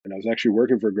was actually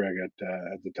working for Greg at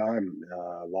the time,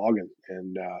 logging,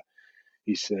 and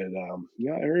he said,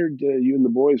 "Yeah, I heard you and the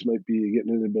boys might be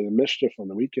getting into a bit of mischief on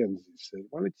the weekends." He said,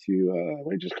 why don't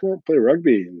you just come out and play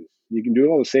rugby? And you can do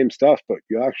all the same stuff, but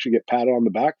you actually get patted on the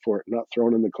back for it, not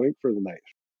thrown in the clink for the night."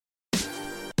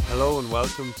 Hello and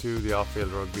welcome to the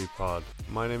Off-Field Rugby Pod.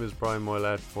 My name is Brian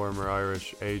Moylett, former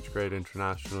Irish age grade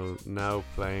international, now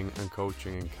playing and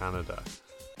coaching in Canada.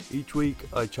 Each week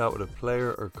I chat with a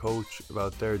player or coach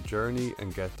about their journey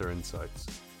and get their insights.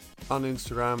 On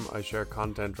Instagram I share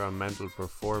content around mental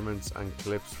performance and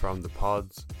clips from the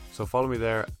pods, so follow me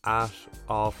there at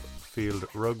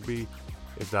Off-Field Rugby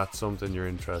if that's something you're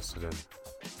interested in.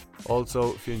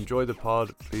 Also, if you enjoy the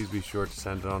pod, please be sure to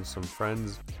send it on to some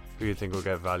friends who you think will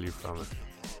get value from it.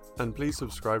 And please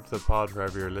subscribe to the pod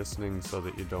wherever you're listening so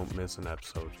that you don't miss an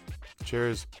episode.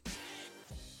 Cheers!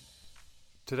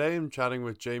 Today I'm chatting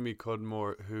with Jamie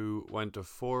Cudmore, who went to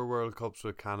 4 World Cups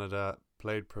with Canada,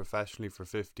 played professionally for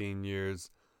 15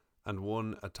 years and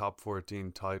won a top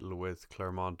 14 title with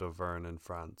Clermont-Auvergne in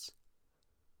France.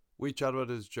 We chat about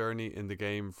his journey in the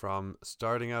game from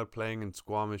starting out playing in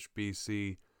Squamish,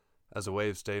 BC as a way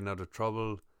of staying out of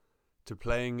trouble, to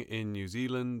playing in New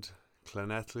Zealand,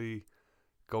 Llanelli,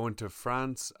 going to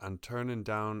France and turning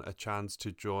down a chance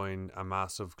to join a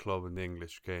massive club in the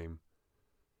English game.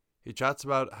 He chats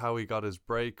about how he got his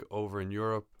break over in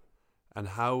Europe and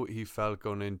how he felt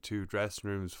going into dressing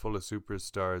rooms full of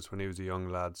superstars when he was a young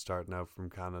lad starting out from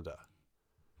Canada.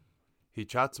 He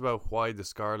chats about why the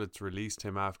Scarlets released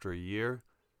him after a year,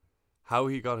 how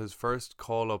he got his first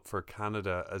call up for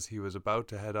Canada as he was about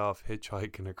to head off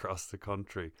hitchhiking across the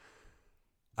country.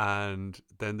 And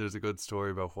then there's a good story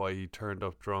about why he turned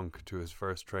up drunk to his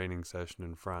first training session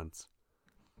in France.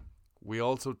 We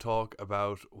also talk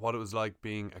about what it was like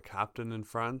being a captain in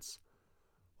France,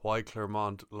 why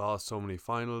Clermont lost so many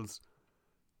finals,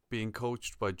 being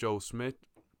coached by Joe Smith,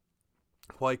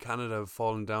 why Canada have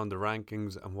fallen down the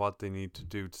rankings and what they need to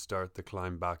do to start the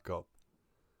climb back up.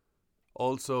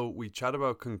 Also, we chat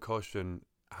about Concussion,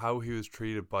 how he was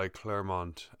treated by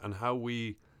Clermont, and how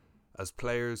we, as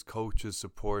players, coaches,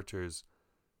 supporters,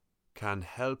 can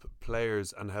help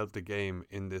players and help the game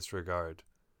in this regard.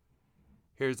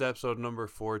 Here's episode number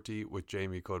 40 with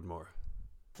Jamie Cudmore.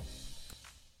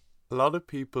 A lot of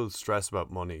people stress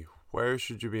about money. Where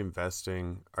should you be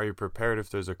investing? Are you prepared if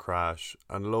there's a crash?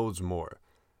 And loads more.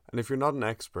 And if you're not an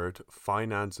expert,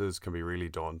 finances can be really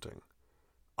daunting.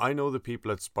 I know the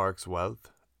people at Sparks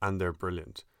Wealth, and they're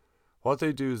brilliant. What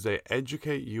they do is they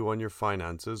educate you on your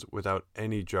finances without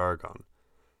any jargon.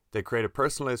 They create a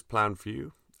personalized plan for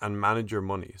you and manage your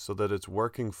money so that it's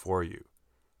working for you,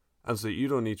 and so that you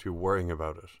don't need to be worrying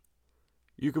about it.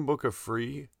 You can book a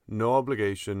free, no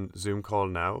obligation Zoom call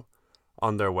now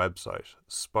on their website,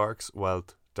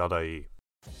 sparkswealth.ie.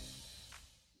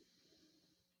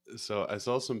 So I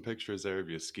saw some pictures there of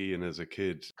you skiing as a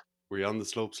kid. Were you on the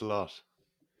slopes a lot?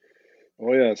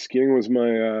 Oh yeah, skiing was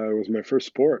my first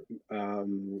sport.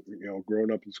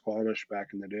 Growing up in Squamish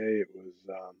back in the day, it was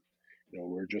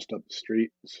we're just up the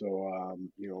street, so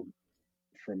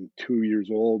from 2 years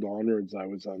old onwards, I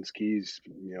was on skis.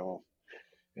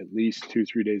 At least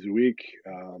 2-3 days a week,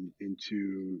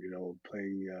 into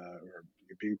playing or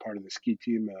being part of the ski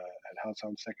team at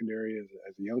Househound Secondary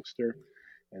as a youngster,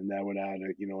 and that would add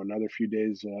another few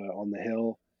days on the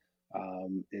hill,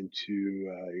 into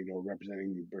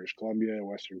representing British Columbia,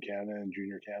 Western Canada, and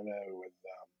Junior Canada with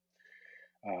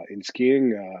in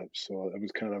skiing. So it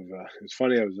was kind of it's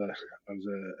funny. I was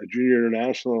a junior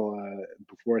international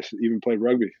before I even played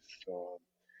rugby. So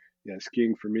yeah,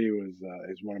 skiing for me was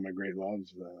is one of my great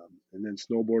loves. And then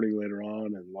snowboarding later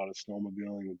on, and a lot of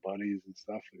snowmobiling with buddies and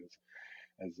stuff.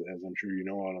 As I'm sure you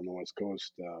know, out on the West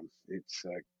Coast, it's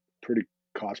pretty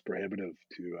cost prohibitive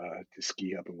to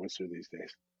ski up in Whistler these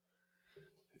days.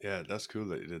 Yeah, that's cool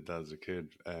that you did that as a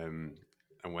kid, and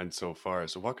went so far.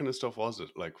 So what kind of stuff was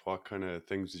it? Like, what kind of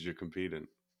things did you compete in?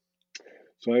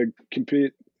 So I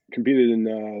competed in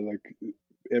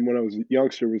and when I was a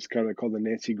youngster, it was kind of called the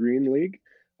Nancy Green League,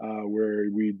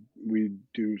 where we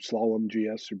do slalom,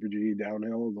 GS, Super G,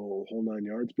 downhill, the whole 9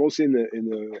 yards. Mostly in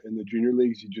the junior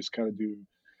leagues, you just kind of do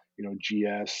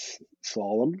GS,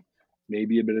 slalom,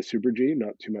 maybe a bit of Super G,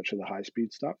 not too much of the high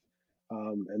speed stuff.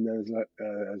 And then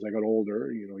as I got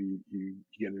older, you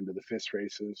get into the FIS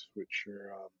races, which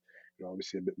are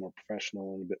obviously a bit more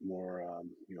professional and a bit more a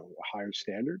higher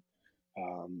standard.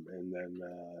 And then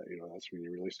that's when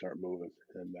you really start moving.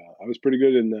 And I was pretty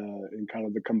good in kind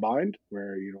of the combined,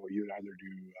 where you'd either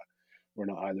do or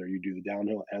not either you do the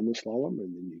downhill and the slalom,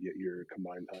 and then you get your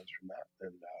combined times from that.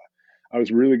 And I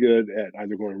was really good at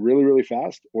either going really, really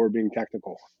fast or being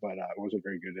technical, but I wasn't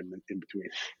very good in between.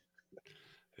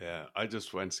 Yeah, I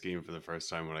just went skiing for the first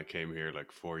time when I came here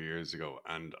like 4 years ago,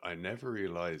 and I never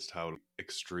realized how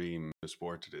extreme the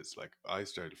sport it is. Like, I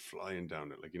started flying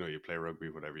down it. Like, you play rugby,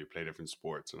 whatever, you play different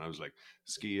sports, and I was like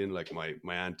skiing. Like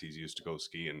my aunties used to go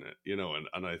skiing,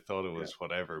 and I thought it Yeah. was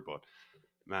whatever, but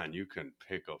man, you can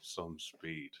pick up some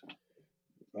speed.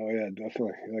 Oh yeah,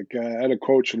 definitely. Like I had a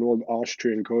coach, an old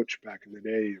Austrian coach back in the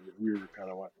day. We were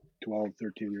kind of what 12,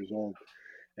 13 years old,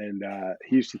 and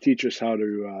he used to teach us how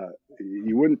to.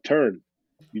 You wouldn't turn,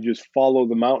 you just follow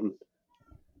the mountain,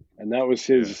 and that was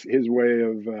Yeah, his way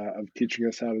of teaching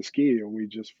us how to ski. And we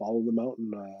just follow the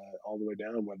mountain all the way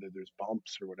down, whether there's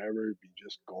bumps or whatever. Be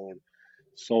just going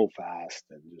so fast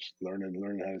and just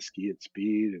learning how to ski at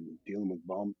speed and dealing with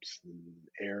bumps and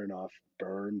airing off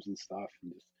berms and stuff,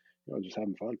 and just just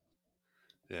having fun.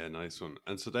 yeah, nice one.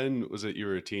 And so then was it you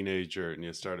were a teenager and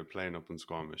you started playing up in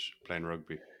Squamish, playing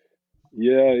rugby?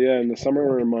 Yeah, yeah. In the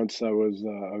summer months, I was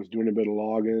doing a bit of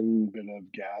logging, bit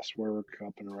of gas work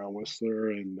up and around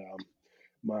Whistler, and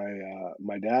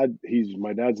my dad's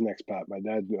an expat. My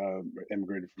dad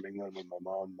immigrated from England with my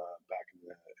mom back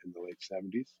in the late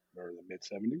 '70s or the mid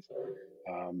 '70s,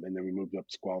 and then we moved up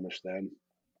to Squamish then.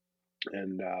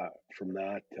 And from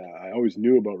that, I always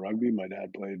knew about rugby. My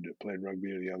dad played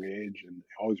rugby at a young age, and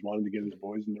always wanted to get his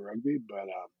boys into rugby, but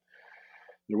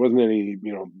there wasn't any,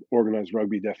 organized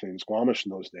rugby definitely in Squamish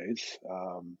in those days.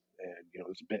 And it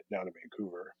was a bit down in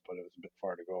Vancouver, but it was a bit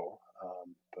far to go.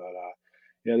 But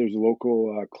yeah, there's a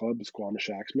local club, Squamish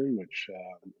Axemen, which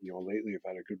lately have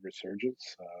had a good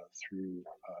resurgence through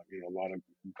a lot of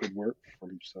good work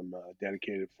from some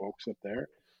dedicated folks up there.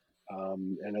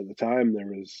 And at the time, there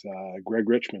was Greg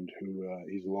Richmond, who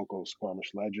he's a local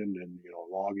Squamish legend in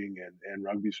logging and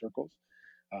rugby circles.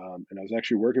 And I was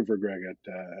actually working for Greg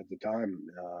at the time,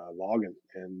 logging,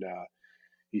 and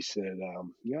he said,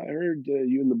 "Yeah, I heard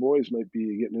you and the boys might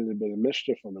be getting into a bit of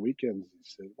mischief on the weekends." He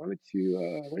said, why don't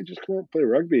you just come out and play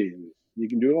rugby? And you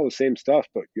can do all the same stuff,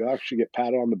 but you actually get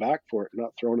patted on the back for it,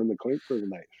 not thrown in the clink for the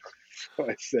night." So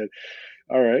I said,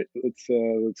 "All right, let's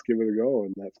give it a go,"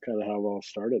 and that's kind of how it all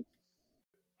started.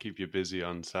 Keep you busy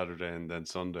on Saturday and then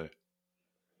Sunday.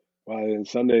 Well, and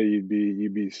Sunday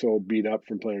you'd be so beat up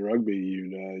from playing rugby,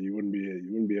 you wouldn't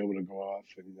be able to go off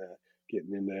and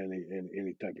getting into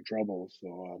any type of trouble.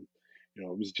 So it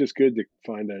was just good to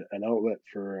find an outlet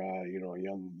for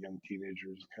young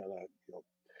teenagers, kind of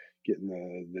getting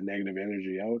the negative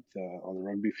energy out on the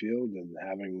rugby field, and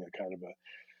having a kind of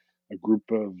a group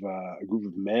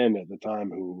of men at the time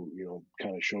who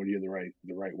kind of showed you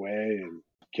the right way and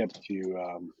kept you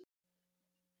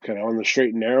kind of on the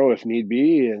straight and narrow if need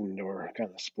be, and or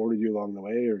kind of supported you along the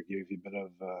way, or gave you a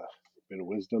bit of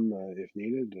wisdom if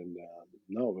needed. And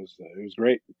no, it was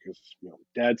great because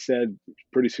Dad said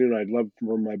pretty soon I'd love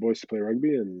for my boys to play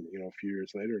rugby, and a few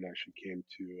years later it actually came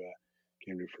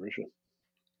to fruition.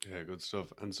 Yeah, good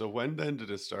stuff. And so when then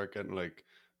did it start getting like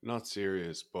not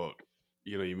serious, but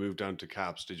you moved down to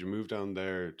Caps. Did you move down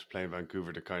there to play in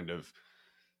Vancouver to kind of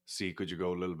see could you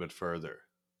go a little bit further?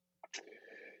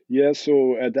 Yeah,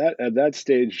 so at that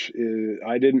stage,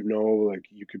 I didn't know like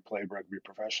you could play rugby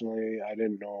professionally. I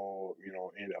didn't know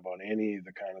about any of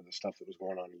the kind of the stuff that was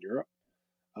going on in Europe.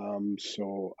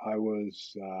 So I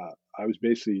was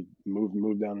basically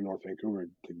moved down to North Vancouver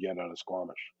to get out of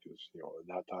Squamish because at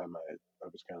that time I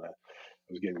was kind of I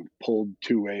was getting pulled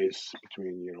two ways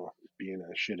between being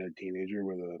a shithead teenager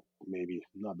with a maybe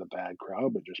not the bad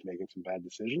crowd but just making some bad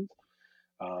decisions,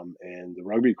 and the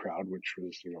rugby crowd, which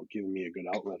was giving me a good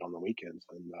outlet on the weekends.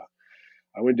 And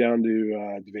I went down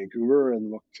to Vancouver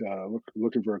and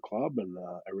looking for a club, and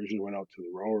I originally went out to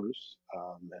the Rowers,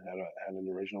 and had an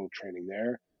original training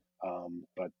there.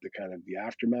 But the kind of the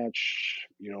aftermatch,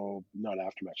 not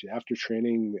aftermatch, the after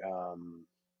training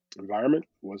environment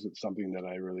wasn't something that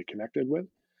I really connected with.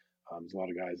 There's a lot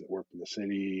of guys that work in the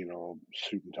city,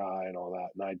 suit and tie and all that,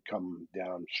 and I'd come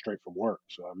down straight from work,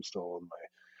 so I'm still in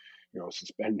my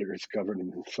suspenders covered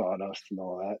in sawdust and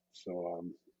all that. So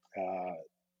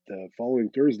the following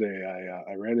Thursday,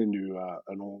 I ran into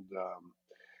an old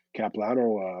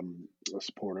Capilano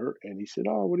supporter, and he said,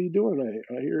 "Oh, what are you doing?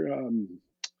 Hear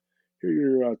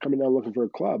you're coming down looking for a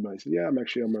club." And I said, "Yeah, I'm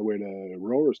actually on my way to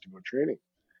Rowers to go training."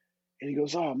 And he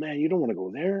goes, "Oh man, you don't want to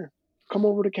go there. Come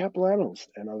over to Capilanos."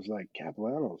 And I was like,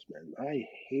 "Capilanos, man, I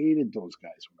hated those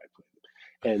guys when I played."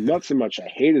 And not so much I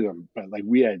hated them, but like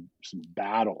we had some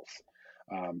battles.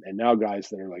 And now guys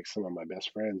that are like some of my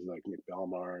best friends, like Nick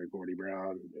Belmar, Gordy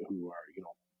Brown, who are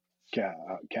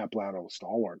Capilano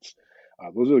stalwarts.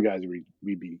 Those are the guys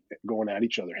we'd be going at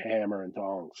each other, hammer and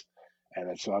tongs.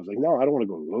 And so I was like, no, I don't want to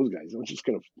go to those guys. I'm just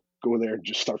going to go there and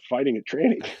just start fighting at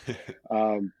training.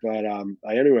 I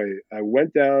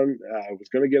went down. I was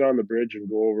going to get on the bridge and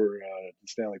go over to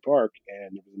Stanley Park,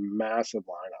 and it was a massive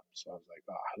lineup. So I was like,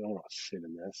 oh, I don't want to sit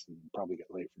in this and probably get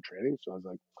late for training. So I was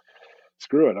like,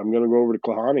 screw it. I'm going to go over to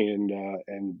Klahani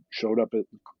and showed up at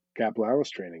Capilano's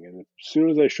training. And as soon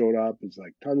as I showed up, it's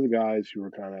like tons of guys who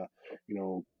were kind of,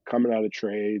 coming out of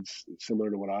trades similar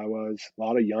to what I was. A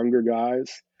lot of younger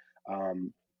guys.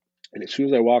 Um, and as soon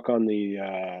as I walk on the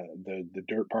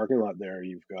dirt parking lot there,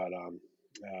 you've got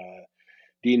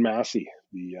Dean Massey,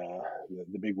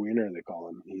 the big wiener they call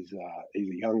him. He's a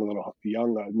he's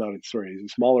a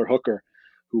smaller hooker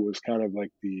who was kind of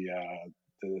like the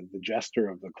jester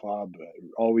of the club,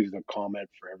 always a comment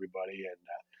for everybody,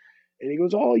 and he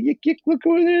goes, "Oh, yick yick! Look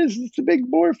who it is! It's a big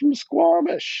boy from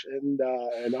Squamish." And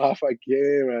off I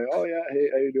came. Oh yeah, hey,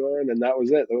 how you doing? And that was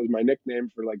it. That was my nickname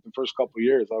for like the first couple of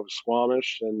years. I was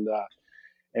Squamish, and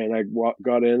I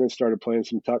got in and started playing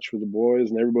some touch with the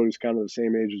boys, and everybody was kind of the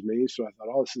same age as me. So I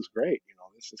thought, oh, this is great.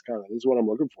 This is what I'm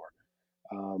looking for.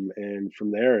 And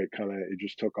from there, it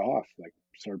just took off. Like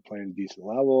started playing decent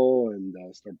level and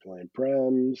started playing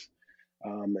prems.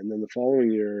 And then the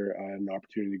following year, I had an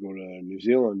opportunity to go to New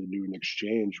Zealand and do an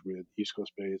exchange with East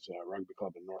Coast Bay's rugby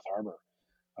club in North Harbour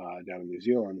down in New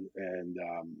Zealand, and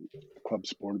the club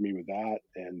supported me with that,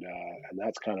 and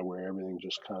that's kind of where everything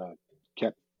just kind of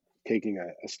kept taking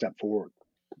a step forward.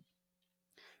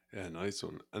 Yeah, nice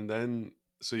one. And then,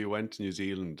 so you went to New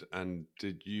Zealand, and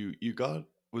did you got,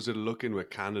 was it a look in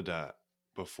with Canada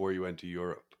before you went to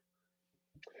Europe?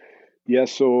 Yeah,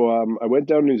 so I went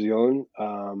down to New Zealand.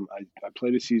 I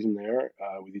played a season there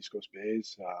with East Coast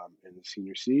Bays in the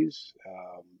senior Cs,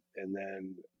 and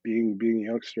then being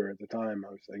a youngster at the time, I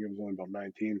think I was only about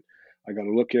 19. I got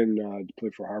a look in to play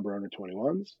for Harbour under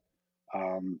 21s,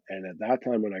 and at that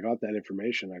time when I got that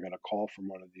information, I got a call from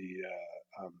one of the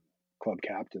club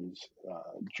captains,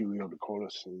 Julio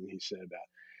Dakotas, and he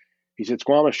said,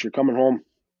 Squamish, you're coming home.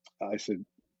 I said,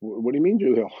 "What do you mean,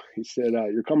 Julio?" He said,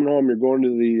 "You're coming home. You're going to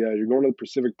the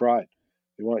Pacific Pride.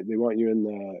 They want you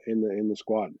in the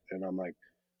squad." And I'm like,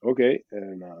 "Okay."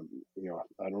 And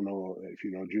I don't know if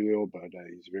you know Julio, but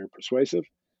he's very persuasive.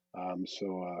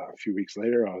 So a few weeks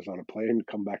later, I was on a plane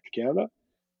to come back to Canada,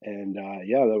 and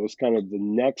yeah, that was kind of the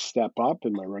next step up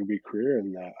in my rugby career.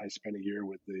 And I spent a year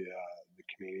with the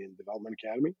Canadian Development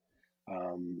Academy,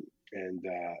 and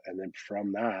then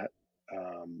from that,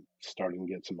 starting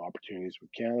to get some opportunities with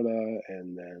Canada,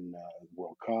 and then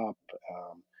World Cup,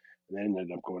 and then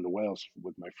ended up going to Wales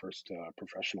with my first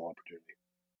professional opportunity.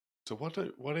 So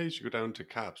what age you go down to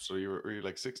Caps? So were you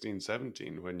like 16,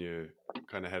 17 when you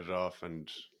kind of headed off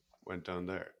and went down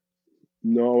there?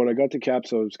 No, when I got to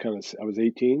Caps, I was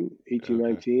 18, Okay.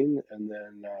 19, and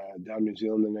then down New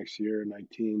Zealand the next year,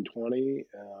 19, 20,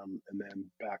 and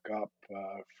then back up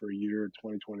for a year,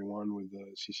 2021 with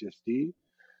the CCSD.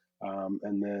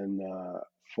 And then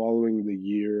following the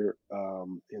year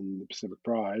in the Pacific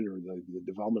Pride or the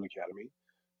Development Academy,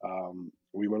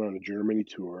 we went on a Germany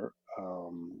tour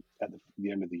at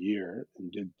the end of the year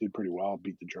and did pretty well.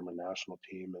 Beat the German national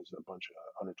team as a bunch of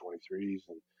under 23s,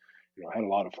 and had a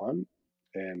lot of fun.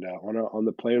 And on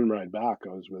the plane ride back,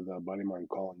 I was with a buddy of mine,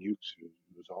 Colin Ukes, who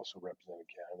was also representing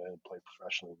Canada and played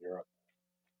professionally in Europe.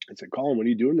 I said, Colin, what are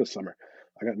you doing this summer?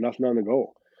 I got nothing on the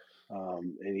go.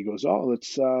 And he goes, "Oh,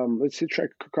 let's hit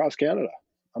trek across Canada."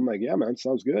 I'm like, "Yeah, man,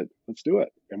 sounds good. Let's do it."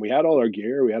 And we had all our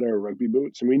gear, we had our rugby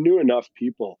boots, and we knew enough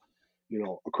people,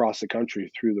 across the country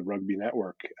through the rugby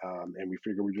network. And we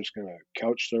figured we're just gonna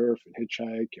couch surf and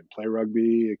hitchhike and play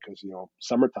rugby because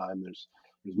summertime there's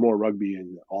more rugby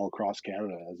in all across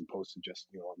Canada as opposed to just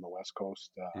on the west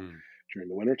coast Mm. during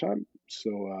the wintertime.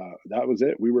 So that was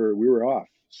it. We were off.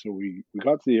 So we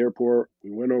got to the airport.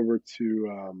 We went over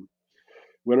to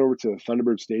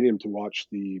Thunderbird Stadium to watch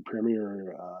the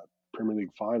Premier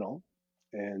League final,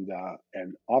 and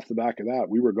off the back of that,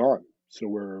 we were gone. So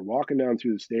we're walking down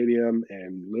through the stadium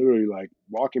and literally like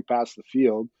walking past the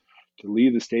field to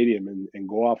leave the stadium and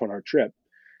go off on our trip.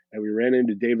 And we ran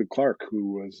into David Clark,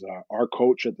 who was our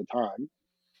coach at the time,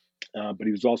 but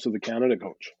he was also the Canada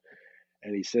coach.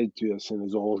 And he said to us in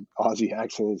his old Aussie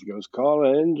accent, he goes,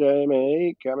 "Colin,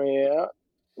 Jamie, come here."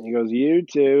 And he goes, "You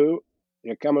two,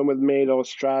 you're coming with me to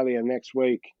Australia next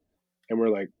week." And we're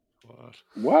like,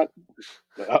 What?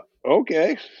 "What?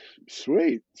 Okay,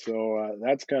 sweet." So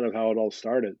that's kind of how it all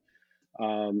started.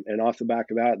 And off the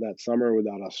back of that summer with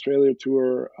that Australia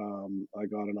tour, I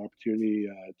got an opportunity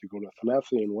to go to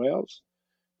Llanelli in Wales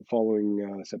the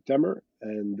following September,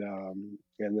 and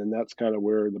then that's kind of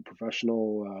where the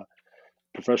professional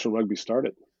rugby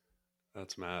started.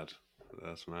 That's mad.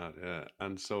 That's mad, yeah.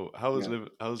 And so, how was Yeah.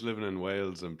 living in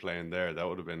Wales and playing there? That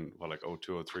would have been what, like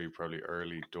 02, 03, probably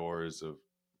early doors of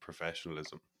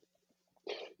professionalism.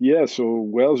 Yeah, so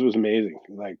Wales was amazing.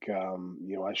 Like,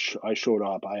 I showed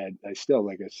up. I still,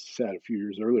 like I said a few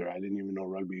years earlier, I didn't even know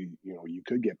rugby. You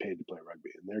could get paid to play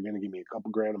rugby, and they're going to give me a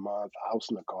couple grand a month, a house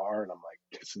and a car, and I'm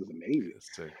like, this is amazing.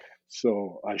 It's sick.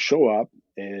 So I show up,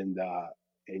 and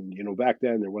back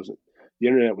then there wasn't the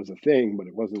internet was a thing, but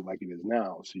it wasn't like it is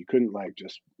now. So you couldn't like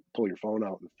just pull your phone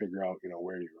out and figure out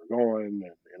where you were going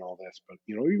and all this. But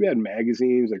you had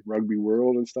magazines like Rugby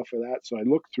World and stuff like that. So I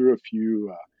looked through a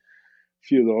few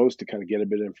of those to kind of get a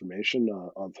bit of information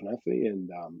on Tenethy, and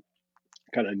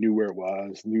kind of knew where it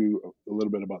was, knew a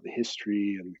little bit about the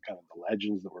history and kind of the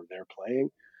legends that were there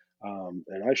playing.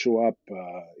 And I show up,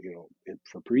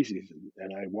 for preseason,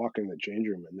 and I walk in the change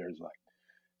room, and there's like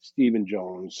Stephen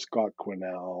Jones, Scott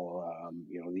Quinnell,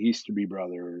 the Easterby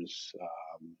brothers.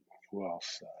 Who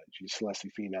else? Geez, Celeste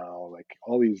Finau, like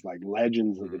all these like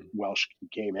legends of the Mm. Welsh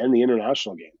game and the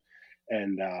international game.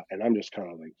 And I'm just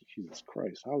kind of like, Jesus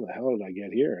Christ, how the hell did I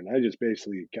get here? And I just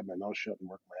basically kept my mouth shut and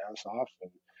worked my ass off,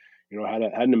 and had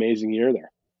an amazing year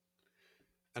there.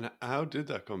 And how did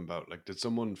that come about? Like, did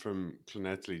someone from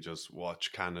Clonethley just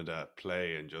watch Canada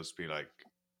play and just be like,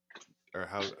 or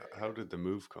how did the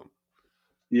move come?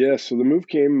 Yeah, so the move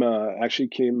came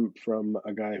from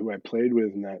a guy who I played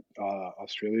with in that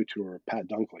Australia tour, Pat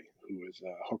Dunkley, who was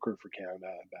a hooker for Canada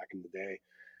back in the day.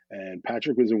 And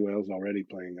Patrick was in Wales already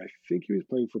playing. I think he was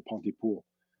playing for Pontypool.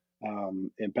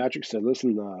 And Patrick said,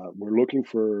 "Listen, we're looking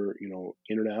for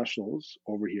internationals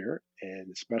over here,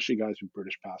 and especially guys with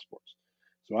British passports."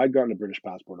 So I'd gotten a British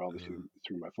passport obviously Uh,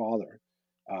 through my father,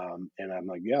 and I'm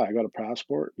like, "Yeah, I got a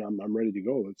passport, and I'm ready to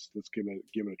go. Let's give it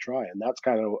a try." And that's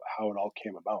kind of how it all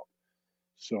came about.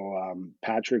 So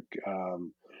Patrick,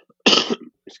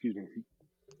 excuse me,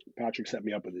 Patrick set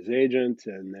me up with his agent,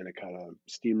 and then it kind of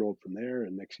steamrolled from there.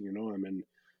 And next thing you know, I'm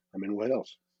in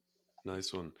Wales.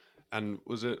 nice one. And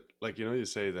was it like, you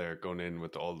say they're going in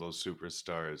with all those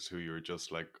superstars who you were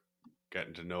just like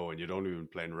getting to know, and you'd only been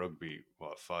playing rugby,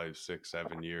 what, 5, 6,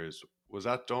 7 years? Was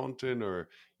that daunting, or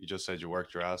you just said you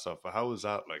worked your ass off? But how was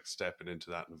that like stepping into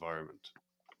that environment?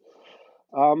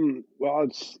 Well,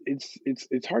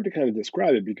 it's hard to kind of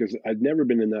describe it because I'd never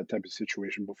been in that type of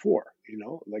situation before.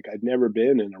 Like I'd never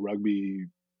been in a rugby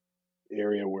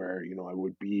area where I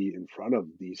would be in front of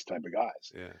these type of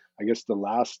guys. Yeah. I guess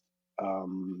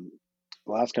um,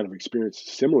 the last kind of experience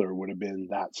similar would have been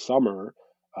that summer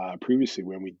previously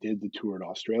when we did the tour in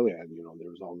Australia, and there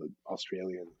was all the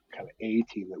Australian kind of A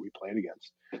team that we played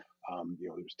against.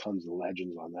 There's tons of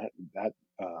legends on that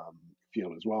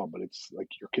field as well, but it's like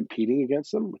you're competing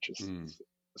against them, which is Mm.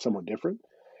 somewhat different.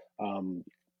 Um,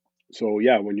 so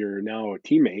yeah, when you're now a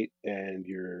teammate and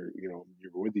you're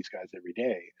with these guys every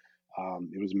day,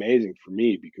 it was amazing for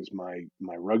me because my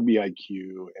rugby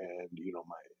IQ and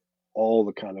my all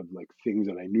the kind of like things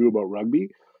that I knew about rugby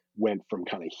went from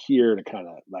kind of here to kind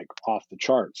of like off the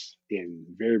charts in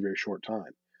very very short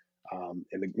time.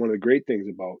 One of the great things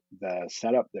about the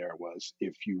setup there was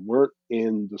if you weren't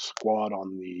in the squad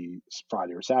on the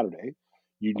Friday or Saturday,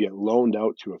 you'd get loaned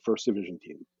out to a first division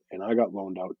team. And I got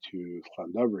loaned out to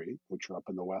Llandovery, which are up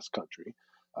in the West Country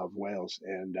of Wales,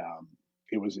 and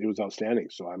it was outstanding.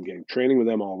 So I'm getting training with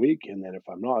them all week, and then if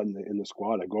I'm not in the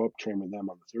squad, I go up train with them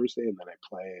on the Thursday, and then I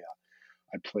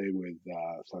play with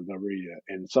Llandovery,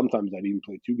 and sometimes I'd even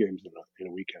play two games in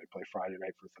a weekend. I'd play Friday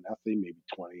night for Llanelli, maybe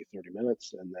 20, 30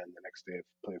 minutes, and then the next day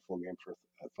I'd play a full game for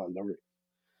Llandovery.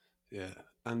 Yeah,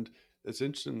 and it's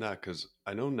interesting that because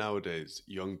I know nowadays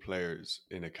young players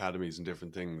in academies and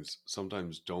different things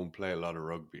sometimes don't play a lot of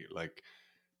rugby. Like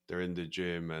they're in the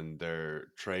gym and they're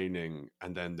training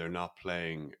and then they're not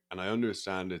playing. And I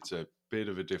understand it's a bit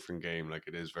of a different game. Like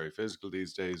it is very physical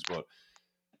these days, but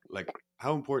like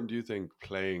how important do you think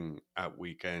playing at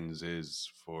weekends is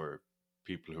for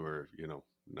people who are,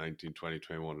 19, 20,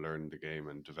 21, learning the game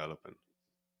and developing?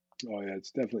 Oh yeah,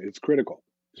 it's critical.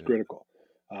 It's Yeah. critical.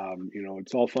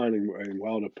 It's all fine and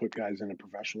well to put guys in a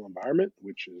professional environment,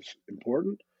 which is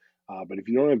important. But if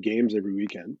you don't have games every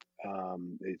weekend,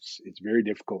 it's very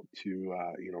difficult to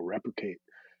replicate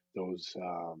those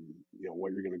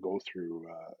what you're going to go through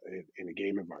in a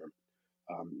game environment.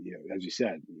 As you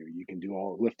said, you can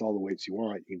lift all the weights you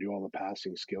want, you can do all the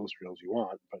passing skills drills you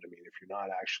want, but I mean, if you're not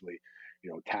actually,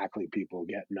 tackling people,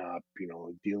 getting up,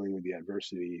 dealing with the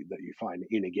adversity that you find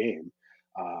in a game,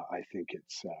 I think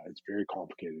it's very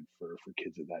complicated for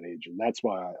kids at that age, and that's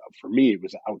why for me it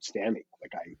was outstanding.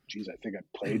 Like I think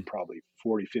I played probably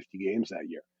 40, 50 games that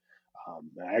year,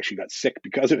 I actually got sick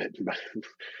because of it,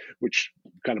 which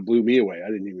kind of blew me away. I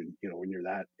didn't even, when you're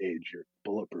that age, you're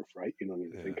bulletproof, right? You don't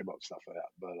even Yeah. think about stuff like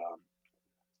that. But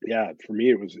yeah, for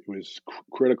me, it was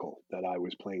critical that I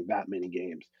was playing that many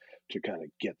games to kind of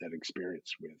get that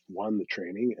experience with one, the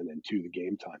training, and then two, the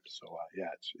game time. So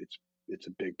yeah, it's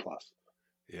a big plus.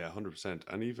 Yeah, 100%.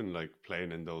 And even like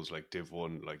playing in those like Div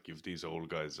 1, like you've these old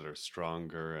guys that are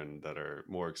stronger and that are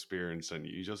more experienced, and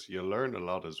you learn a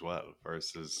lot as well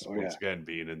versus Oh once yeah. again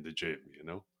being in the gym, you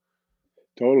know?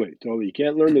 Totally, totally. You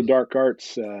can't learn the dark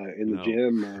arts in the No.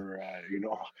 gym or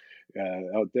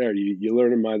out there. You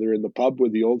learn them either in the pub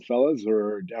with the old fellas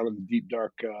or down in the deep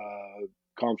dark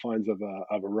confines of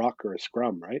a ruck or a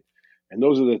scrum, right? And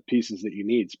those are the pieces that you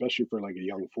need, especially for like a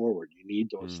young forward. You need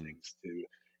those Mm, things to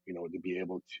to be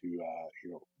able to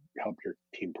help your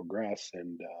team progress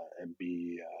and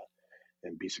be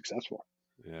successful.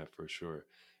 yeah, for sure.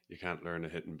 You can't learn a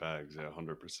hitting bags, yeah,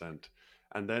 100%.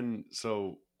 And then,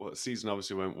 so what season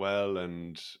obviously went well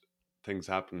and things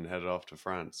happened and headed off to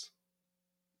France.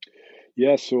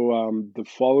 Yeah, so the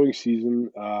following season,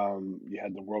 you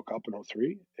had the World Cup in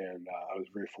 '03, and I was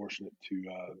very fortunate to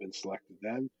have been selected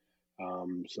then.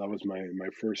 So that was my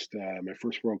first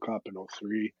World Cup in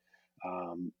 '03,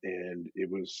 and it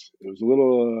was a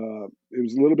little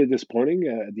bit disappointing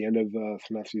at the end of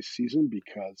Finessi's season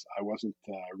because I wasn't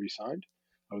re-signed.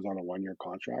 I was on a 1 year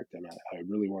contract, and I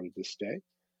really wanted to stay.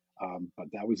 But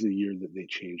that was the year that they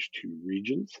changed to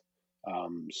regions.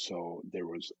 So there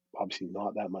was obviously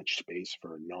not that much space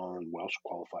for non-Welsh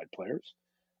qualified players.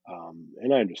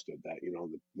 And I understood that,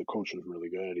 the coach was really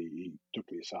good. He took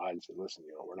me aside and said, listen,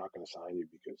 we're not going to sign you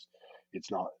because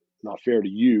it's not fair to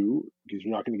you because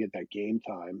you're not going to get that game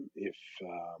time if,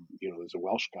 there's a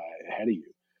Welsh guy ahead of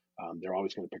you. They're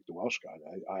always going to pick the Welsh guy.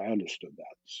 I understood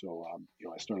that. So,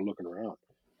 I started looking around.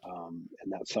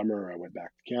 And that summer, I went back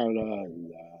to Canada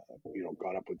and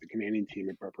got up with the Canadian team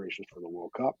in preparations for the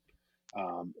World Cup,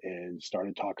 and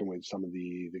started talking with some of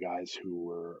the guys who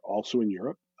were also in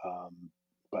Europe,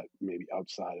 but maybe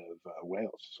outside of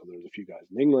Wales. So there's a few guys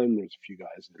in England, there's a few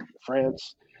guys in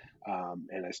France,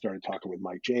 and I started talking with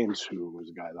Mike James, who was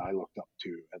a guy that I looked up to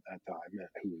at that time, and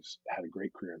who's had a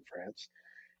great career in France.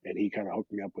 And he kind of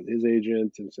hooked me up with his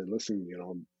agent and said, "Listen,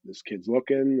 this kid's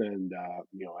looking," and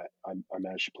I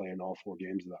managed to play in all four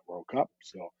games of that World Cup,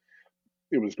 so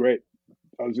it was great.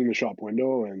 I was in the shop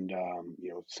window, and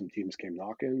some teams came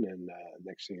knocking, and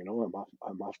next thing you know,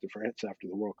 I'm off to France after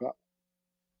the World Cup.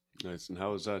 Nice. And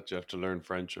how was that? Did you have to learn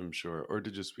French, I'm sure? Or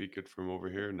did you speak it from over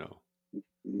here? No.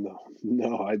 No,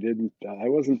 no, I didn't. I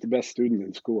wasn't the best student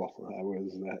in school. I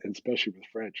was, especially with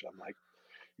French. I'm like,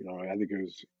 I think it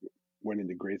was went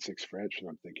into grade six French, and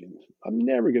I'm thinking, I'm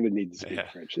never going to need to speak Yeah.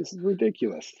 French. This is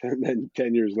ridiculous. And then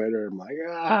 10 years later, I'm like,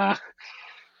 ah.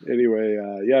 Anyway,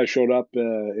 yeah, I showed up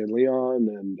in Leon,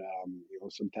 and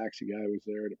some taxi guy was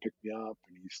there to pick me up,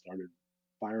 and he started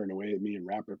firing away at me in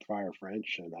rapid fire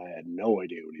French, and I had no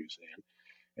idea what he was saying.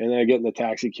 And then I get in the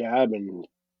taxi cab, and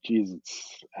geez,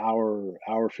 it's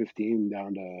hour 15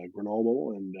 down to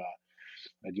Grenoble, and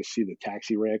I just see the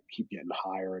taxi rank keep getting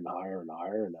higher and higher and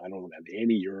higher, and I don't have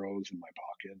any euros in my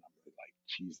pocket. I'm like,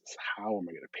 Jesus, how am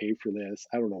I going to pay for this?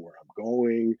 I don't know where I'm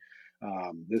going.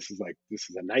 This is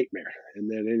a nightmare. And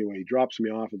then anyway, he drops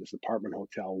me off at this apartment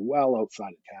hotel well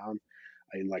outside of town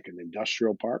in like an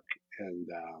industrial park, and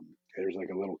there's like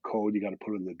a little code you got to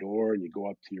put in the door, and you go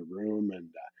up to your room, and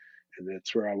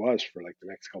that's where I was for like the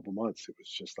next couple months. It was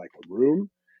just like a room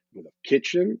with a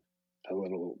kitchen, a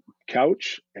little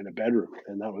couch, and a bedroom,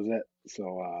 and that was it.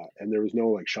 So, and there was no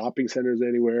like shopping centers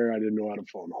anywhere. I didn't know how to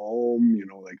phone home.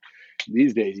 Like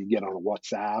these days you get on a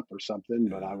WhatsApp or something,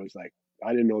 but Yeah. I was like,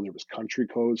 I didn't know there was country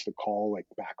codes to call like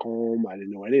back home. I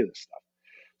didn't know any of this stuff.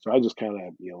 So I just kind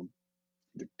of,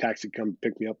 the taxi come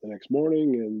pick me up the next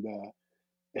morning,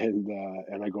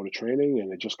 and I go to training,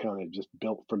 and it just kind of just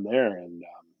built from there. And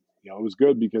it was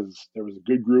good because there was a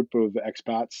good group of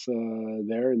expats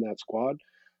there in that squad,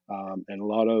 and a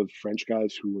lot of French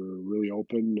guys who were really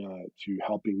open to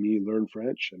helping me learn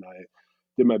French. And I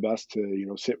did my best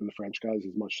to sit with the French guys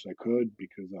as much as I could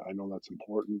because I know that's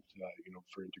important,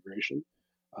 for integration.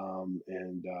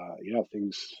 And yeah,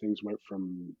 things went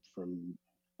from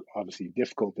obviously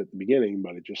difficult at the beginning,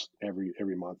 but it just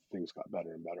every month things got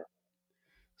better and better.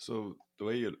 So the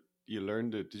way you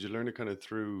learned it, did you learn it kind of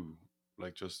through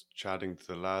like just chatting to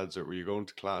the lads, or were you going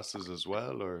to classes as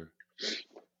well, or?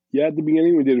 Yeah, at the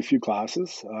beginning we did a few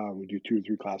classes. We do 2 or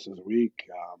 3 classes a week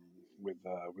with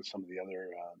some of the other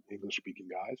English speaking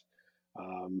guys,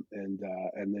 and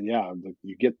then yeah,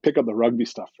 you get pick up the rugby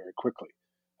stuff very quickly.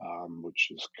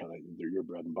 which is kind of your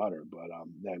bread and butter. But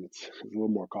then it's a little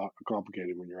more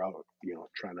complicated when you're out,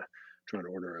 trying to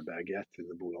order a baguette in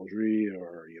the boulangerie,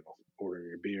 or ordering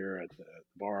your beer at the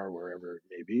bar, wherever it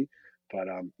may be. But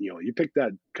you pick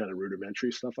that kind of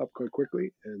rudimentary stuff up quite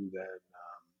quickly, and then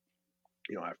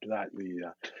after that,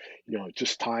 it's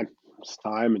just time. It's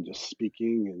time and just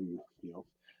speaking and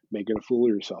making a fool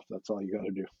of yourself. That's all you got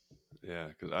to do. Yeah,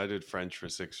 because I did French for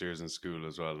 6 years in school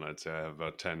as well, and I'd say I have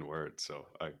about 10 words, so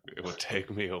it would take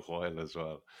me a while as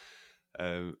well.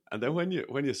 And then when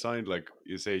you signed, like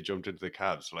you say, you jumped into the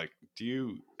cabs, like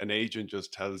an agent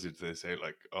just tells you, they say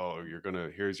like, oh,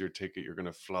 here's your ticket, you're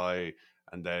gonna fly,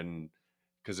 and then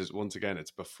because it's once again it's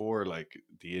before like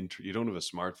you don't have a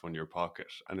smartphone in your pocket,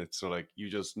 and it's so like you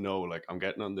just know like I'm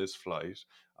getting on this flight,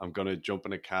 I'm gonna jump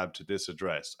in a cab to this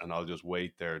address, and I'll just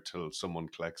wait there till someone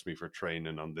collects me for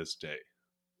training on this day.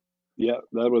 Yeah,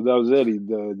 that was it.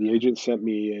 The agent sent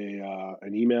me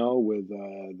an email with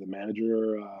the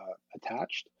manager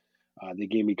attached. They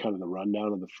gave me kind of the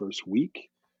rundown of the first week,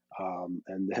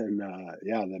 and then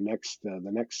yeah, the next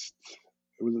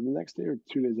it was the next day or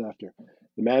 2 days after,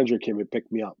 the manager came and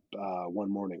picked me up one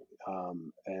morning,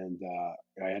 and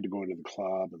I had to go into the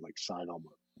club and like sign all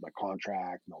my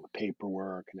contract and all the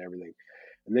paperwork and everything,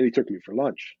 and then he took me for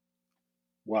lunch.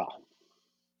 Well,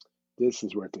 this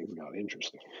is where things got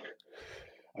interesting.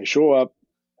 I show up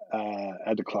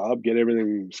at the club, get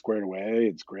everything squared away.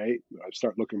 It's great. They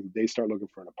start looking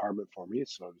for an apartment for me,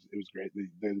 so it was great.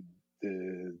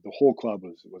 The whole club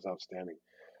was outstanding.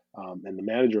 And the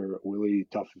manager, Willie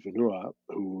Tafifanua,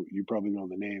 who you probably know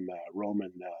the name,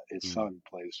 Roman, his Mm. son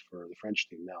plays for the French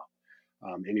team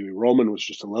now. Anyway, Roman was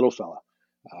just a little fella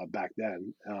back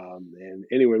then. And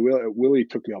anyway, Willie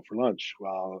took me out for lunch.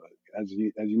 Well, as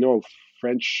you know,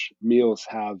 French meals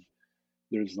have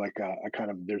there's like a kind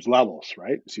of there's levels,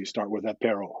 right? So you start with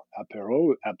apero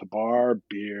at the bar,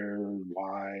 beer,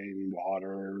 wine,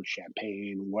 water,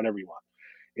 champagne, whatever you want.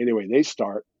 Anyway, they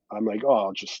start. I'm like, oh,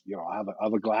 I'll just I'll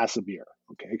have a glass of beer,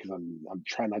 okay? Because I'm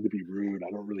trying not to be rude.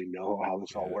 I don't really know how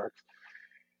this all Yeah. works.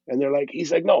 And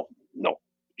he's like, no, no,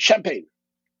 champagne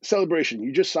celebration.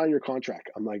 You just signed your contract.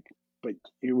 I'm like, but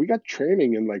we got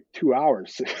training in like 2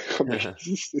 hours. I'm like,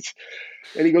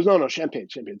 and he goes, no, no, champagne,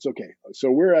 champagne. It's okay.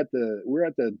 So we're at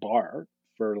the bar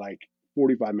for like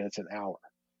 45 minutes, an hour.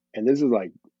 And this is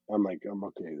like, I'm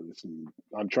okay. Listen,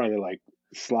 I'm trying to like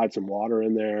slide some water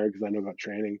in there because I know about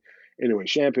training. Anyway,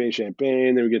 champagne,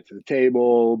 champagne. Then we get to the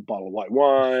table, bottle of white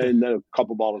wine, then a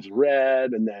couple bottles of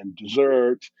red, and then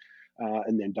dessert,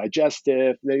 and then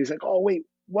digestive. And then he's like, oh, wait,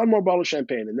 one more bottle of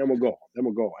champagne, and then we'll go. Then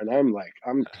we'll go. And I'm like,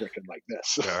 I'm freaking like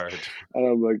this. Guard. And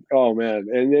I'm like, oh man.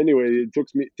 And anyway, it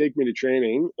take me to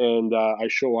training, and I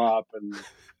show up, and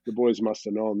the boys must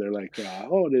have known. They're like,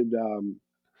 oh, did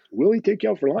Willie take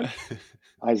you out for lunch?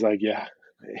 I was like, yeah.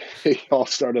 They all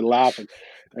started laughing,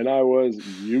 and I was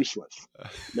useless.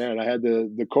 Man, I had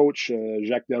the coach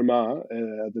Jacques Delmont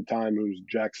at the time,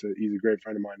 he's a great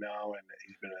friend of mine now, and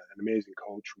he's been an amazing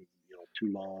coach with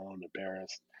Toulon and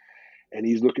Paris. And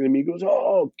he's looking at me, he goes,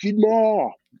 oh,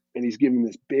 Cudmore. And he's giving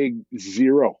this big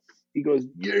zero. He goes,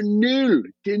 you're nil.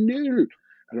 And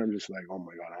I'm just like, oh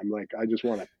my God. I'm like, I just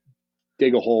want to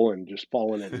dig a hole and just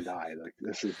fall in it and die. Like,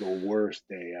 this is the worst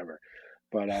day ever.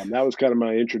 But that was kind of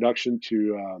my introduction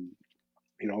to,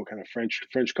 kind of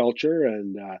French culture,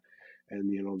 and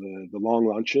the long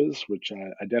lunches, which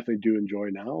I definitely do enjoy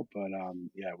now. But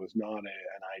yeah, it was not an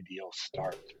ideal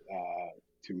start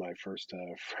to my first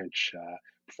French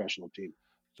professional team.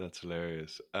 That's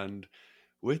hilarious. And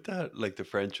with that, like the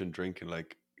French and drinking,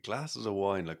 like glasses of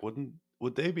wine, like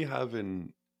would they be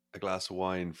having a glass of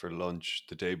wine for lunch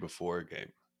the day before a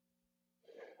game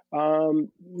or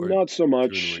Not so during the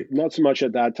much, week? not so much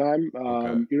at that time.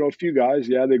 Okay. A few guys,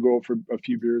 yeah, they go for a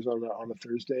few beers on a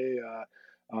Thursday,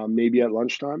 maybe at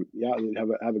lunchtime. Yeah, they'd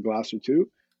have a glass or two.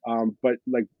 But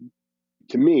like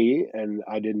to me, and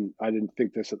I didn't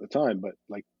think this at the time, but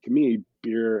like to me,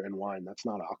 beer and wine, that's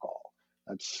not alcohol.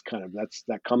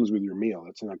 That comes with your meal.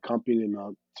 It's an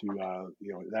accompaniment to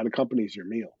that accompanies your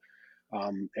meal.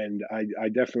 And I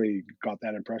definitely got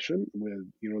that impression with,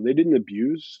 they didn't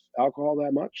abuse alcohol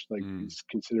that much. Like Mm. it's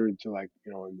considered to like,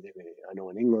 I know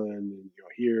in England and,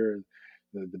 here,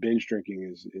 the binge drinking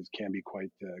is can be quite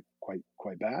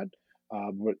bad.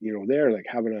 But there, like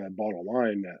having a bottle of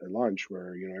wine at lunch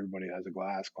where, everybody has a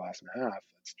glass and a half,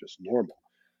 that's just normal.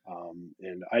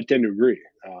 And I tend to agree.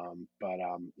 But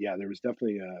yeah, there was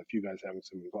definitely a few guys having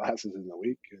some glasses in the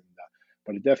week,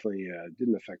 but it definitely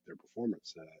didn't affect their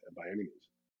performance by any means.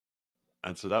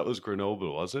 And so that was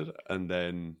Grenoble, was it?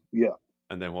 Yeah,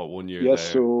 And then what, one year yes.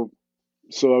 there? So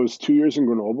So I was 2 years in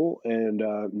Grenoble, and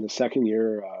in the second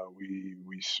year,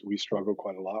 we struggled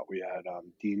quite a lot. We had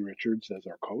Dean Richards as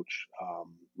our coach.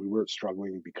 We weren't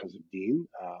struggling because of Dean.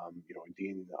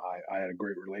 Dean, I had a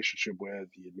great relationship with.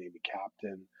 He had made me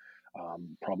captain,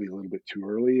 probably a little bit too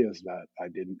early, as that I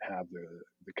didn't have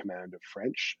the command of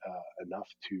French enough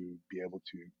to be able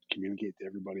to communicate to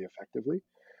everybody effectively.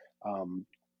 Um,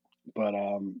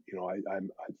 I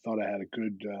thought I had a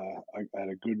good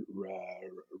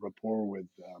rapport with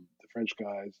the French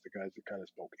guys, the guys that kind of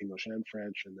spoke English and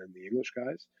French, and then the English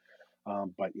guys.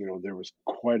 But there was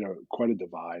quite a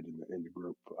divide in the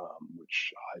group,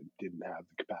 which I didn't have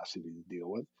the capacity to deal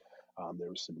with. There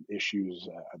was some issues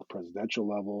at the presidential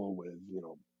level with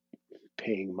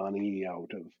paying money out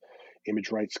of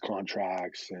image rights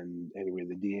contracts, and anyway,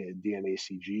 the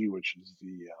DNACG, which is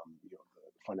the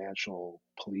financial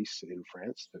police in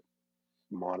France that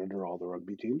monitor all the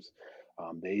rugby teams.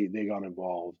 They got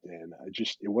involved, and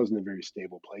it wasn't a very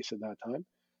stable place at that time.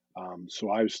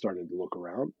 So I was starting to look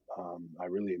around. I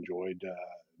really enjoyed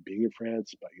being in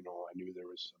France, but I knew there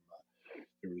was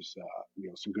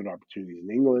some good opportunities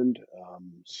in England.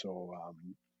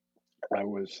 I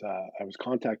was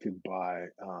contacted by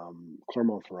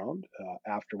Clermont-Ferrand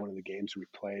after one of the games we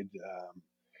played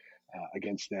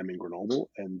against them in Grenoble,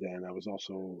 and then I was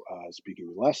also speaking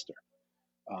with Leicester.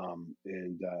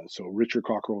 So Richard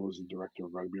Cockrell was the director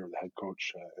of rugby, or the head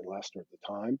coach in Leicester at the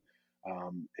time.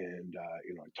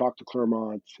 I talked to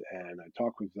Clermont, and I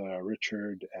talked with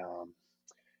Richard,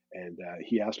 and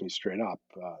he asked me straight up.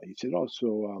 He said, "Oh,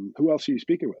 so who else are you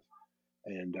speaking with?"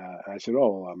 And I said,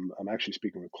 "Oh, I'm actually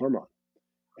speaking with Clermont."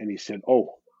 And he said,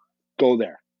 "Oh, go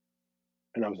there."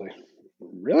 And I was like,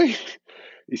 "Really?"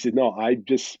 He said, "No,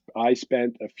 I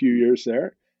spent a few years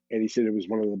there," and he said it was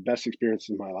one of the best experiences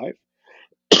of my life.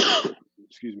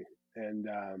 Excuse me. And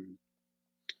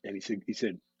he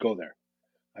said, "Go there."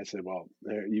 I said, "Well,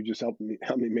 you just helped me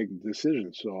make the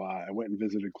decision." So I went and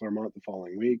visited Clermont the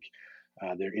following week.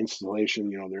 Their installation,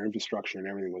 their infrastructure and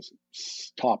everything was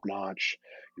top notch.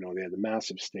 They had a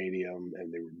massive stadium,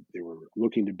 and they were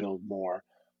looking to build more.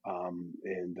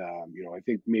 I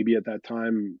think maybe at that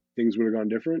time things would have gone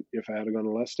different if I had gone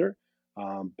to Leicester.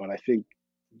 But I think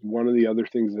one of the other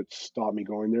things that stopped me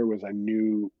going there was I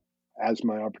knew as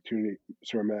my opportunity,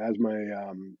 sorry, as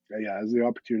the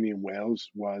opportunity in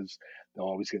Wales was, they'll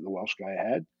always get the Welsh guy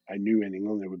ahead. I knew in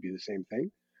England it would be the same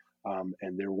thing,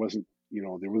 and there wasn't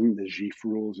the GIF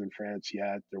rules in France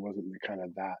yet. There wasn't the kind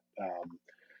of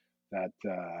that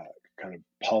kind of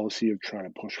policy of trying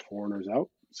to push foreigners out.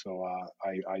 So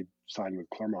I signed with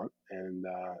Clermont, and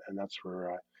that's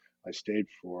where I stayed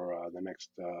for the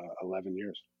next 11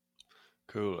 years.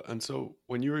 Cool. And so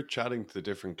when you were chatting to the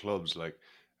different clubs, like,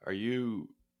 are you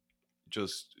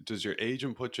just, does your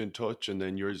agent put you in touch and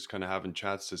then you're just kind of having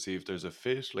chats to see if there's a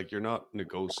fit? Like, you're not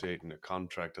negotiating a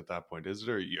contract at that point, is it?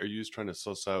 Or are you just trying to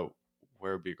suss out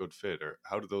where would be a good fit? Or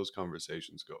how do those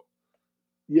conversations go?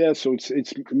 Yeah, so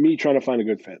it's me trying to find a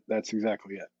good fit. That's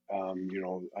exactly it.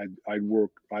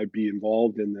 I'd be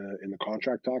involved in the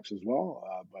contract talks as well.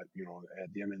 But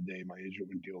at the end of the day, my agent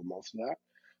would deal with most of that.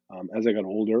 As I got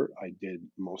older, I did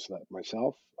most of that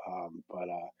myself. But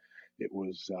it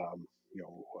was you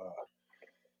know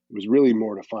it was really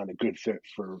more to find a good fit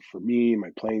for me, my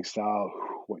playing style,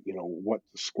 what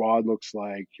the squad looks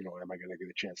like. Am I going to get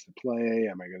a chance to play?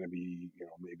 Am I going to be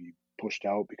maybe pushed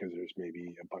out because there's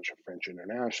maybe a bunch of French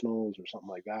internationals or something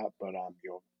like that? But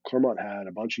Clermont had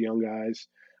a bunch of young guys,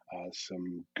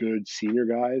 some good senior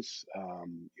guys.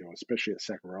 Especially at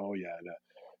second row, you had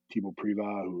Thibaut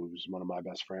Priva, who's one of my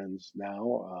best friends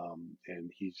now, and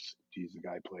he's the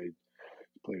guy played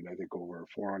I think over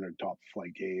 400 top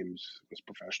flight games, was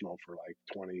professional for like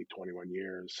 20, 21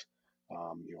 years.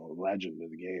 A legend of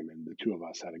the game, and the two of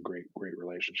us had a great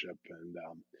relationship,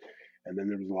 and then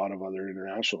there was a lot of other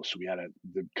internationals. So we had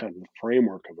the kind of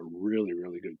framework of a really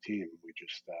really good team. We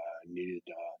just needed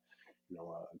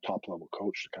a top level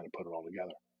coach to kind of put it all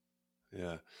together.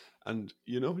 Yeah. And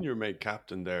when you're made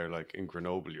captain there, like in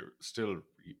Grenoble, you're still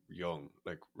young,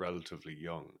 like relatively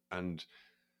young. And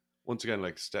once again,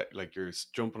 like like you're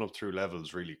jumping up through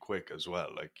levels really quick as well.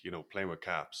 Like playing with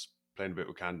Caps, playing a bit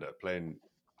with Canada, playing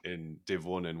in Div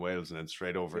One in Wales, and then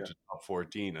straight over Yeah. to top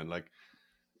 14. And like,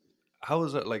 how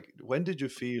is it? Like, when did you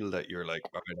feel that you're like,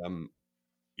 all right, I'm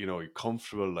you're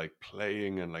comfortable like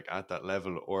playing and like at that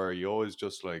level, or are you always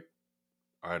just like,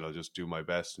 all right, I'll just do my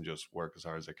best and just work as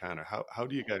hard as I can? Or how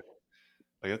do you get,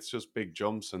 like, it's just big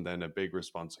jumps and then a big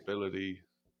responsibility?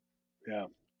 Yeah.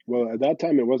 Well, at that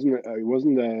time it wasn't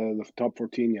the top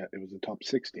 14 yet. It was the top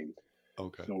 16.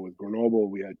 Okay. So with Grenoble,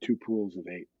 we had two pools of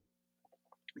eight.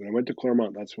 When I went to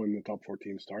Clermont, that's when the top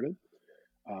 14 started.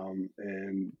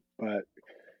 And but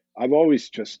I've always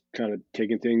just kind of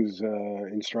taken things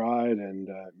in stride and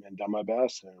done my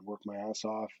best and worked my ass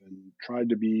off and tried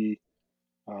to be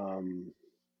um,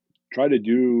 try to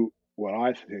do what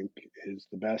I think is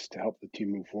the best to help the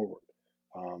team move forward.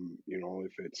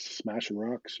 If it's smashing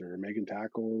rocks or making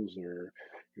tackles or,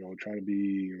 trying to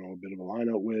be, a bit of a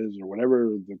lineout whiz or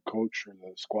whatever the coach or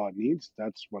the squad needs,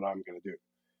 that's what I'm going to do.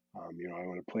 I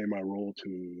want to play my role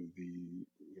to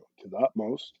the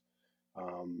utmost.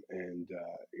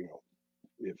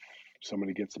 If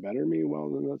somebody gets the better of me, well,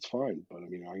 then that's fine. But I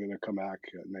mean, I'm going to come back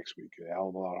next week a hell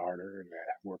of a lot harder and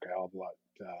work a hell of a lot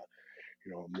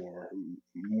more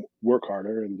work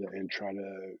harder and try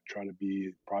to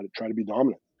be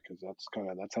dominant because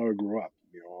that's how I grew up.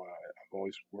 I've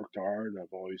always worked hard.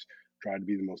 I've always tried to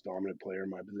be the most dominant player in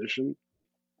my position,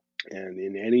 and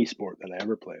in any sport that I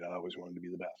ever played, I always wanted to be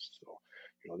the best.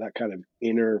 So, that kind of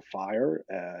inner fire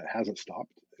hasn't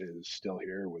stopped. Is still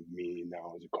here with me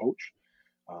now as a coach,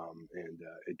 and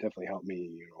it definitely helped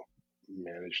me,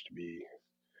 manage to be,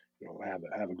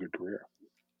 have a good career.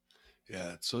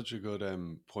 Yeah, it's such a good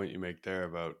point you make there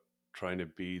about trying to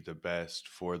be the best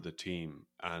for the team.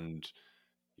 And,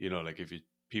 like if you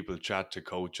people chat to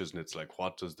coaches and it's like,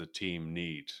 what does the team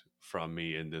need from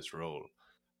me in this role?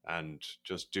 And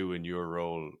just doing your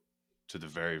role to the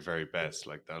very, very best,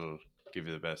 like that'll give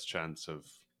you the best chance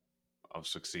of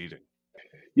succeeding.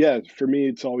 Yeah, for me,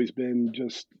 it's always been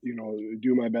just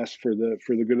do my best for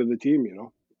the good of the team.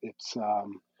 It's uh,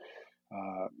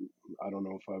 I don't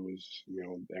know if I was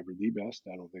ever the best.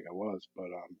 I don't think I was, but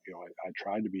I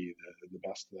tried to be the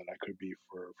best that I could be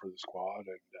for the squad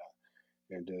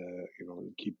and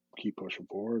keep pushing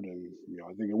forward. And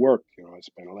I think it worked. I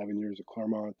spent 11 years at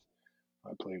Claremont.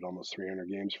 I played almost 300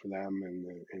 games for them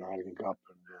in Heineken Cup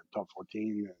and top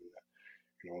 14,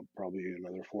 and probably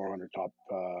another 400 top,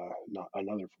 not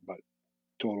another, but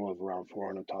total of around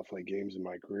 400 top flight games in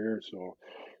my career. So,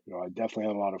 I definitely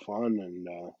had a lot of fun and,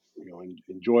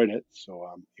 enjoyed it. So,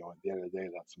 at the end of the day,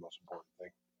 that's the most important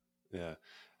thing. Yeah.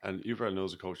 And you probably know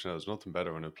as a coach now, there's nothing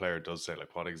better when a player does say,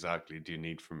 like, what exactly do you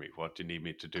need from me? What do you need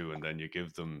me to do? And then you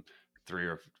give them three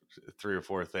or three or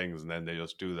four things, and then they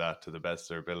just do that to the best of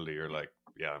their ability. You're like,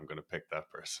 yeah, I'm going to pick that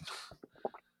person.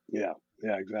 Yeah,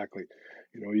 yeah, exactly.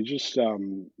 You just,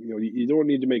 you don't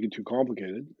need to make it too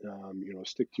complicated.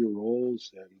 Stick to your roles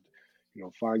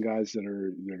and, find guys that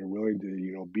are willing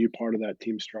to, be a part of that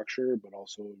team structure, but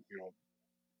also,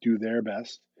 do their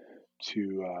best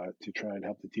to try and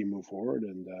help the team move forward.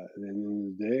 And at the end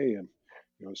of the day,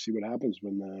 see what happens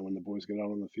when the boys get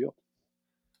out on the field.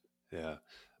 Yeah.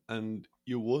 And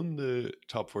you won the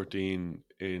top 14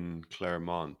 in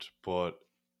Claremont, but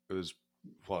it was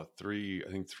what, three,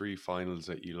 I think three finals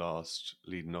that you lost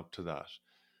leading up to that.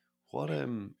 What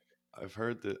I've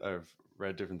heard that I've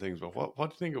read different things, but what do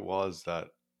you think it was that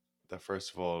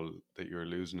first of all that you were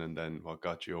losing and then what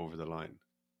got you over the line?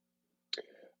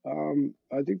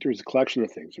 I think there's a collection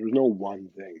of things. There's no one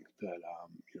thing that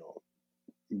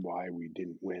why we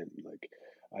didn't win. Like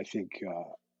I think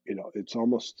it's uh,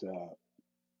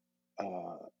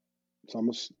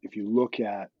 almost if you look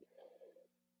at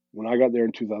when I got there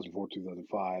in 2004,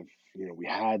 2005, we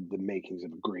had the makings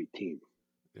of a great team.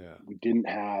 Yeah. We didn't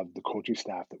have the coaching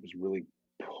staff that was really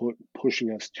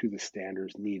pushing us to the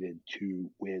standards needed to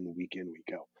win week in, week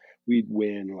out. We'd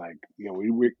win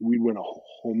we'd win a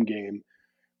home game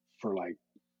for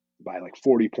by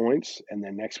 40 points, and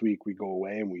then next week we go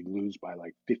away and we lose by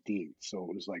 15. So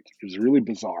it was really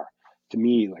bizarre to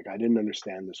me. Like I didn't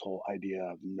understand this whole idea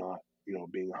of not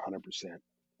being 100%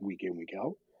 week in, week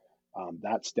out.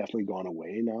 That's definitely gone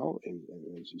away now, and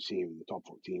as you see in the top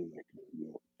 14,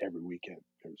 every weekend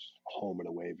there's home and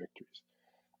away victories.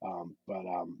 But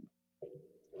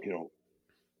you know,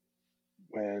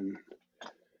 when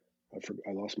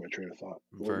I lost my train of thought.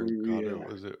 What were Vern we? Cotter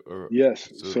was it, or Yes.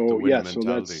 the So winning so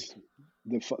mentality?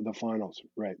 that's the finals,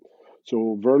 right?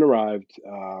 So Vern arrived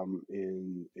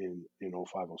in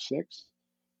 0506.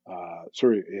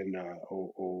 Sorry, in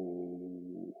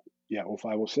yeah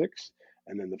 0506,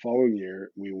 and then the following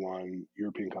year we won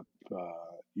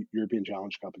European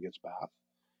Challenge Cup against Bath,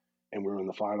 and we were in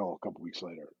the final a couple weeks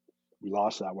later. We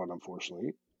lost that one,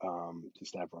 unfortunately, to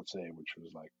Stade Francais, which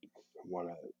was like one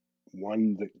of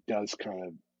one that does kind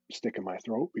of stick in my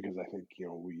throat because I think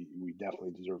we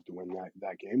definitely deserved to win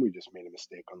that game. We just made a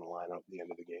mistake on the line at the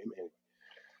end of the game.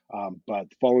 Anyway, but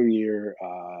the following year,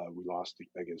 we lost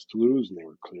against Toulouse, and they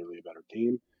were clearly a better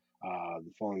team.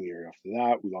 The following year after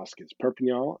that, we lost against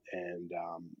Perpignan, and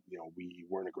we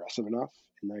weren't aggressive enough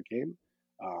in that game.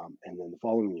 And then the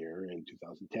following year in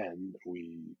 2010,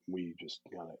 we just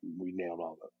we nailed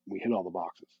we hit all the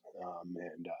boxes,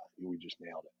 and we just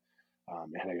nailed it.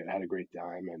 Had a great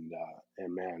time, and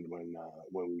man,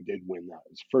 when we did win that,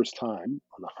 it was the first time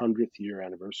on the 100th year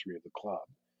anniversary of the club.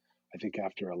 I think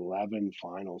after 11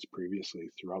 finals previously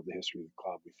throughout the history of the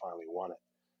club, we finally won it.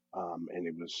 And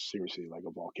it was seriously like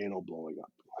a volcano blowing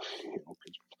up. You know,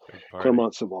 'cause Big party.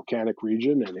 Clermont's a volcanic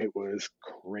region, and it was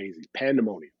crazy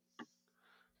pandemonium.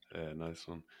 Yeah, nice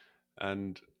one.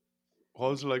 And what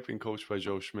was it like being coached by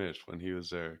Joe Schmidt when he was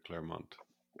there at Claremont?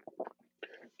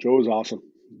 Joe's awesome.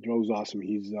 Joe's awesome.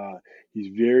 He's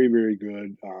very very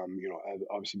good.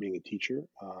 Obviously being a teacher,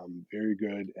 very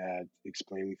good at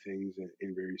explaining things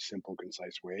in very simple,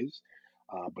 concise ways.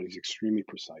 But he's extremely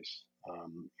precise.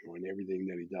 In everything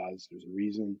that he does, there's a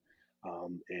reason.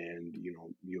 And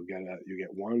you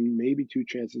get one, maybe two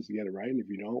chances to get it right. And if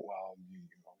you don't, well,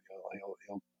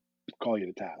 he'll call you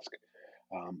to task.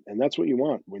 And that's what you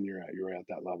want when you're at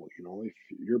that level. If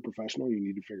you're a professional, you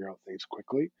need to figure out things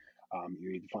quickly.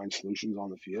 You need to find solutions on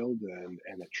the field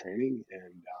and at training.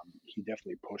 And he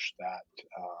definitely pushed that.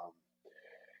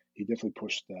 He definitely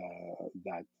pushed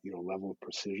that level of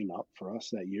precision up for us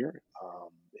that year.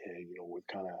 And with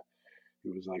kind of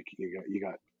it was like you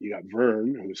got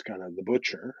Vern, who's kind of the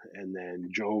butcher, and then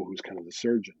Joe, who's kind of the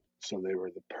surgeon. So they were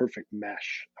the perfect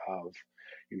mesh of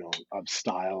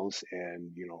styles and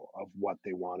of what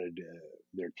they wanted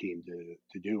their team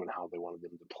to do and how they wanted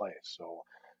them to play. So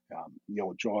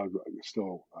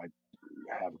Joe, I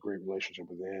have a great relationship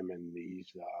with him, and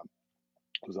he's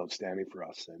was outstanding for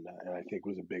us, and I think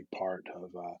was a big part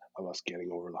of us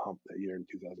getting over the hump that year in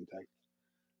 2010.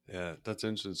 Yeah, that's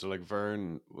interesting. So like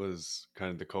Vern was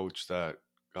kind of the coach that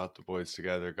got the boys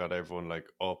together, got everyone like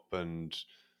up and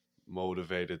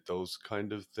motivated, those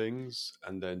kind of things.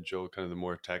 And then Joe kind of the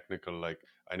more technical, like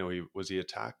I know he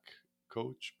attack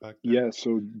coach back then? Yeah,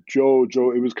 so Joe,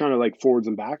 it was kind of like forwards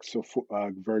and backs. So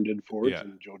Vern did forwards Yeah.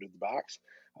 and Joe did the backs.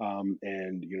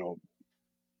 And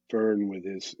Vern with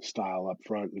his style up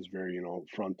front was very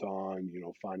front on,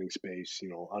 finding space,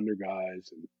 under guys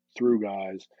and through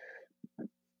guys.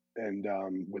 And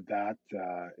with that,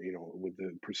 with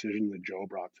the precision that Joe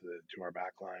brought to our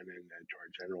back line and to our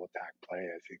general attack play,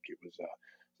 I think it was, as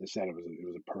I said, it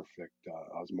was a perfect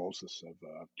osmosis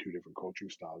of two different coaching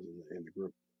styles in the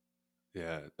group.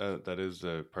 Yeah, that is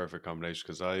the perfect combination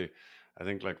because I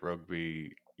think like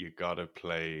rugby, you gotta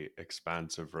play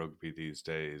expansive rugby these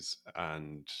days,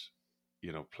 and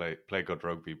play good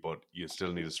rugby, but you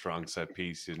still need a strong set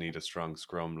piece. You need a strong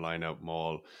scrum, line out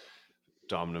maul,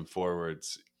 dominant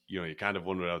forwards. You can't have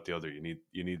one without the other. You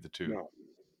need the two. No,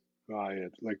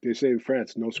 it's like they say in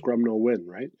France, no scrum, no win,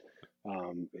 right?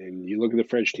 And you look at the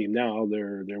French team now;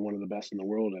 they're one of the best in the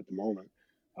world at the moment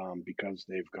because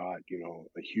they've got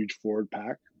a huge forward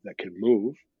pack that can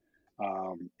move.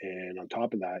 And on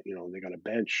top of that, they got a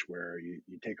bench where you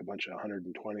take a bunch of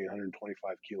 120,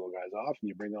 125 kilo guys off and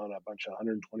you bring on a bunch of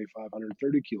 125,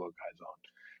 130 kilo guys on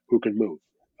who can move.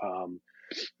 Um,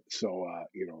 it's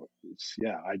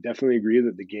I definitely agree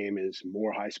that the game is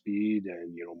more high speed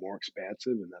and more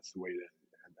expansive, and that's the way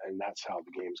to, and that's how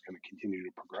the game is going to continue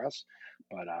to progress.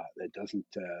 But it doesn't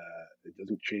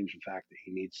change the fact that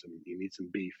he needs some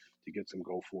beef to get some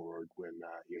go forward when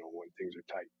things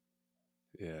are tight.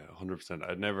 Yeah, 100%.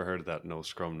 I'd never heard of that no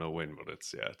scrum, no win, but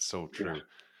it's so Yeah. true.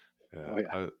 Yeah,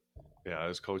 Oh yeah. I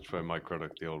was coached by Mike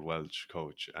Ruddock, the old Welsh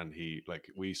coach, and he like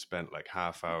we spent like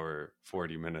half hour,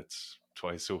 40 minutes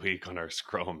twice a week on our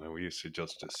scrum, and we used to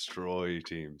just destroy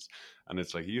teams. And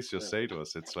it's like he used to just Yeah. say to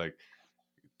us, it's like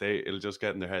it'll just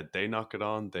get in their head. They knock it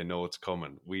on, they know it's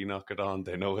coming. We knock it on,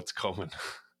 they know it's coming.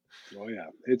 Oh yeah,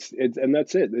 and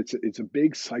that's it. It's a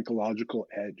big psychological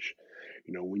edge.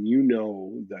 When you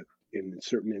know that in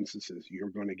certain instances you're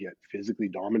going to get physically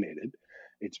dominated,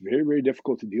 it's very very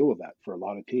difficult to deal with that for a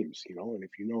lot of teams. And if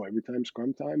every time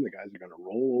scrum time, the guys are going to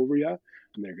roll over you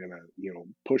and they're going to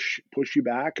push you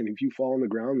back, and if you fall on the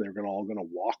ground, they're going to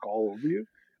walk all over you.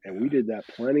 And we Yeah, did that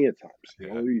plenty of times.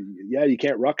 yeah, Yeah, you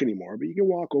can't ruck anymore, but you can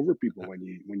walk over people when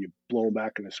you blow them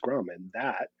back in a scrum, and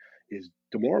that is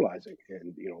demoralizing.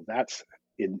 And that's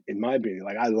in my opinion,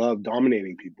 like I love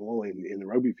dominating people in the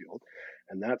rugby field,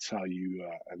 and that's how you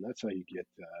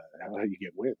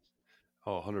get wins.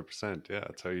 Oh, 100%. Yeah,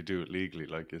 that's how you do it legally.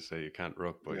 Like you say, you can't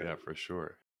rook, but Yeah. yeah, for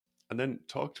sure. And then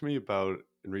talk to me about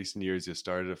in recent years, you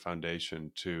started a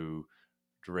foundation to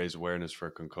raise awareness for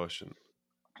concussion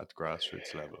at the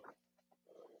grassroots level.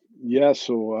 Yeah,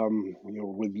 so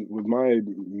with my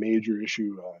major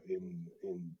issue in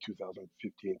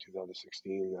 2015,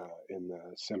 2016 in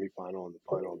the semifinal and the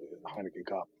final of the Heineken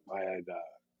Cup, I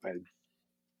had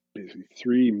basically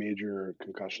three major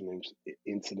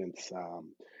incidents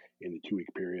in a 2 week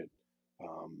period.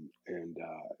 And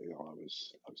I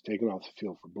was taken off the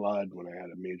field for blood when I had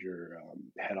a major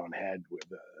head on head with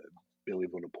Billy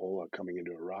Vunipola coming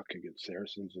into a ruck against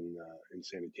Saracens in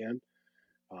Saint Etienne.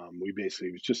 We basically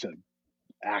it was just an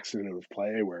accident of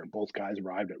play where both guys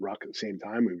arrived at ruck at the same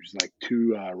time. It was like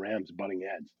two Rams butting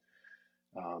heads.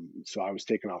 So I was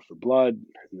taken off for blood,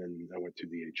 and then I went to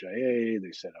the HIA.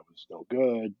 They said I was no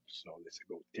good, so they said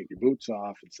go take your boots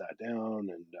off and sat down.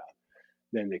 And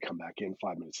then they come back in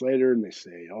 5 minutes later, and they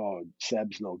say, "Oh,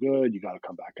 Seb's no good. You got to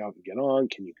come back out and get on.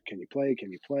 Can you play?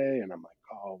 Can you play?" And I'm like,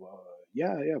 "Oh,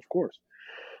 yeah, yeah, of course."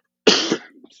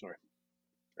 Sorry.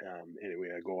 Anyway,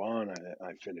 I go on.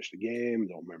 I finish the game.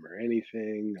 Don't remember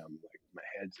anything. I'm like my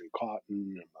head's in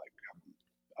cotton.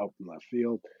 I'm out in left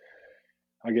field.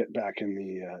 I get back in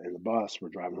the bus. We're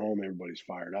driving home. Everybody's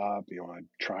fired up. I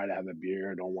try to have a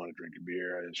beer. I don't want to drink a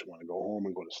beer. I just want to go home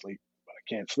and go to sleep. But I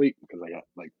can't sleep because I got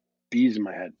like bees in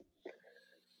my head.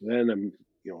 Then I'm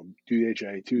do the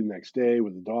HIA2 the next day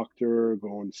with the doctor.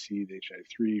 Go and see the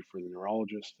HIA3 for the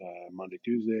neurologist Monday,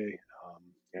 Tuesday,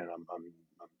 and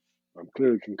I'm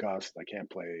clearly concussed. I can't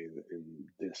play in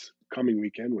this coming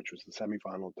weekend, which was the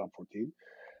semifinal of top 14,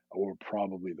 or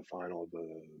probably the final of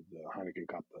the Heineken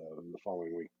Cup the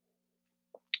following week.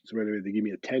 So anyway, they give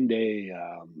me a 10-day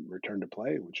return to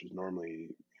play, which is normally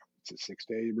it's a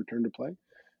 6-day return to play,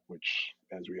 which,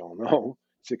 as we all know,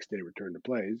 6-day return to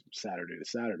play, Saturday to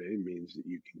Saturday, means that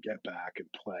you can get back and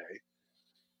play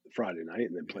Friday night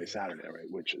and then play Saturday, right?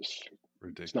 Which is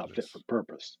it's not fit for Ridiculous.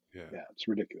 purpose. Yeah. Yeah, it's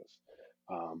ridiculous.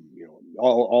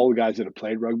 All the guys that have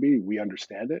played rugby, we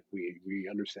understand it. We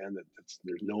understand that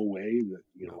there's no way that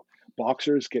No.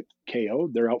 boxers get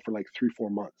KO'd, they're out for like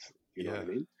 3-4 months. You know what I Yeah.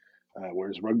 mean?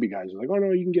 Whereas rugby guys are like, oh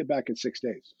no, you can get back in 6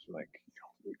 days. So like,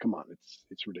 come on,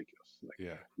 it's ridiculous. Like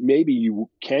Yeah. maybe you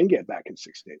can get back in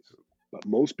 6 days, but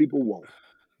most people won't.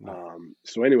 No.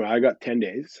 So anyway, I got 10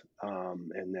 days,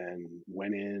 and then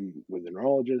went in with the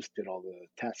neurologist, did all the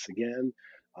tests again.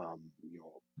 Um, you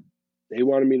know, they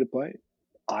wanted me to play.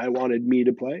 I wanted me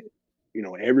to play.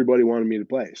 Everybody wanted me to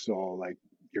play. So like,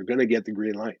 you're gonna get the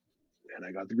green light, and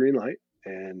I got the green light.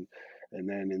 And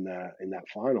then in that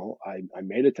final, I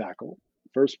made a tackle.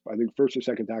 First, I think first or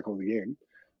second tackle of the game,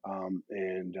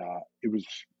 and it was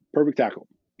perfect tackle,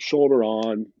 shoulder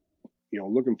on.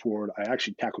 Looking forward, I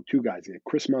actually tackled two guys.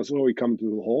 Chris Mazzoli coming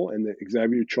through the hole, and the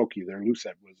Xavier Choki, their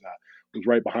loosehead, was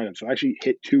right behind him. So I actually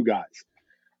hit two guys.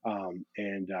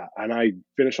 And I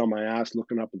finished on my ass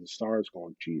looking up at the stars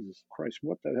going, Jesus Christ,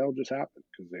 what the hell just happened?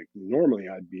 Because normally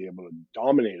I'd be able to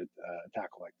dominate a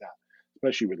tackle like that,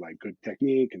 especially with like good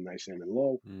technique and nice in and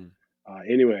low. Mm.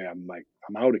 Anyway, I'm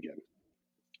out again.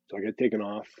 So I get taken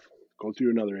off, go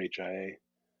through another HIA.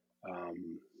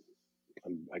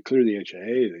 I clear the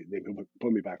HIA, they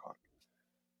put me back on.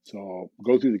 So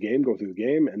go through the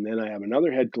game, and then I have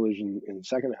another head collision in the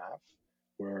second half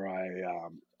where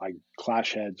I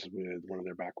clash heads with one of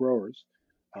their back rowers,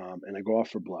 and I go off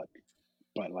for blood.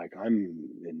 But like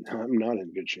I'm not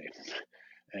in good shape,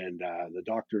 and the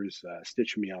doctors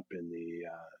stitch me up in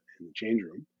the change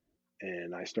room,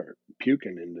 and I start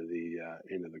puking into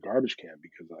the garbage can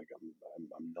because like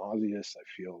I'm nauseous. I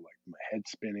feel like my head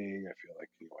spinning. I feel like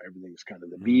everything's kind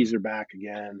of the Mm. bees are back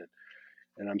again,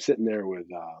 and I'm sitting there with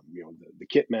the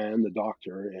kit man, the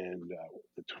doctor, and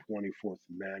the 24th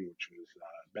man, which was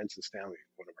Benson Stanley,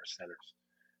 one of our centers.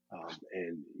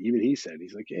 And even he said,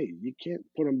 he's like, hey, you can't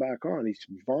put him back on. He's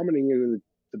vomiting into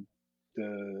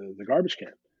the garbage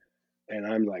can. And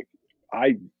I'm like,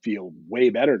 I feel way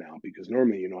better now because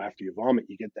normally, after you vomit,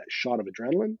 you get that shot of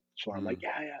adrenaline. So I'm like, Mm.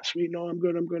 yeah, yeah, sweet. No, I'm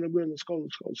good. I'm good. I'm good. Let's go.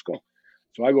 Let's go. Let's go.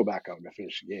 So I go back out and I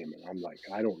finish the game. And I'm like,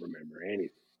 I don't remember anything.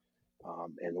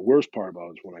 And the worst part about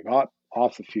it is when I got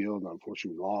off the field, and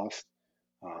unfortunately lost.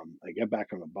 I get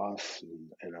back on the bus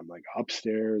and I'm like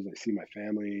upstairs. I see my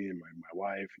family and my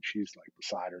wife, and she's like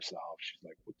beside herself. She's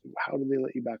like, "How did they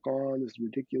let you back on? This is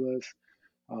ridiculous."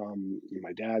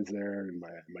 My dad's there, and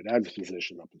my dad's a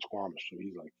physician up in Squamish, so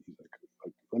he's like,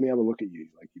 "Let me have a look at you."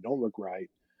 He's like, "You don't look right."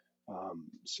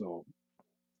 So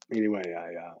anyway,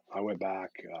 I went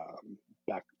back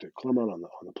to Clermont on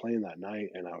the plane that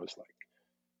night, and I was like,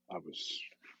 I was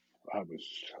I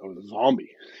was a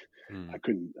zombie. Mm. I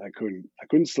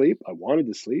couldn't sleep. I wanted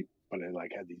to sleep, but I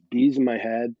like had these bees in my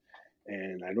head,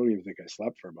 and I don't even think I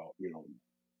slept for about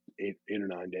 8 or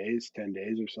 9 days, 10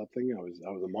 days or something. I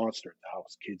was a monster at the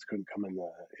house. Kids couldn't come in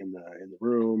the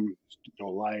room. No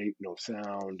light, no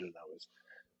sound, and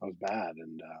I was bad.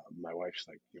 And my wife's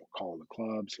like calling the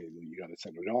club saying you got to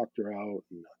send a doctor out,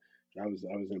 and I was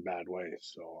in a bad way.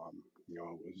 So it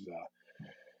was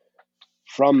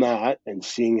from that and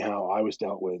seeing how I was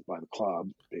dealt with by the club,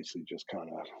 basically just kind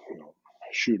of,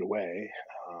 shoot away.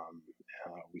 Um,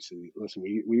 we said, listen,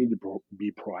 we need to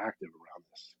be proactive around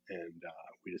this. And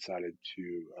we decided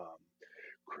to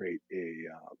create a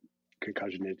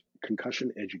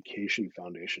concussion education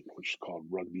foundation, which is called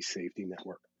Rugby Safety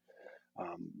Network,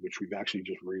 which we've actually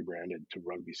just rebranded to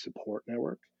Rugby Support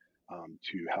Network,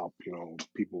 to help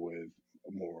people with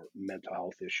more mental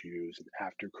health issues and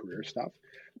after career stuff.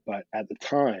 But at the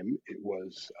time, it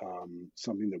was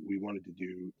something that we wanted to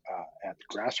do at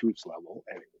the grassroots level,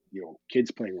 and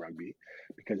kids playing rugby,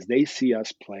 because they see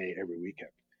us play every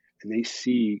weekend, and they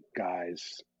see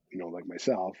guys, like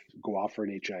myself, go off for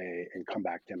an HIA and come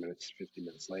back 10 minutes, 15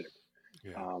 minutes later.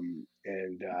 Yeah.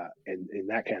 And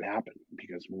that can't happen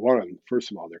because, one,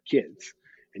 first of all, they're kids,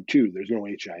 and two, there's no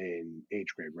HIA in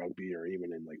age grade rugby or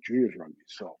even in like juniors rugby.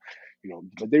 So,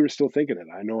 but they were still thinking it.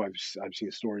 I know I've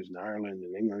seen stories in Ireland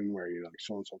and England where like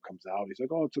so and so comes out, he's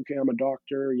like, oh, it's okay, I'm a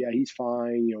doctor, yeah, he's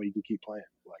fine, you can keep playing.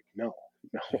 Like, no,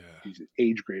 no, Yeah. these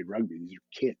age grade rugby, these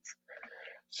are kids.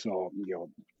 So,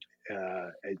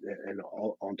 and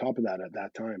on top of that, at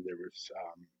that time, there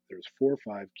was 4 or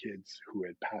 5 kids who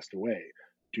had passed away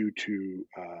due to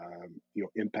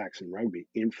impacts in rugby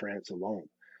in France alone.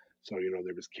 So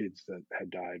there was kids that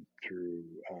had died through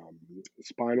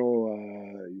spinal,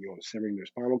 severing their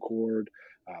spinal cord,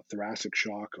 thoracic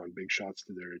shock on big shots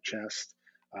to their chest,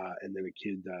 and then a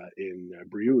kid in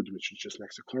Brioude, which is just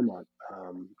next to Clermont,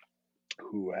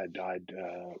 who had died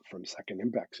from second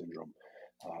impact syndrome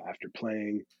after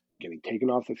playing, getting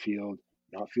taken off the field,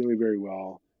 not feeling very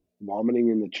well, vomiting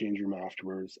in the change room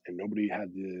afterwards, and nobody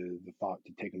had the thought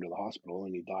to take him to the hospital,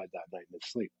 and he died that night in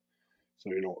his sleep. So,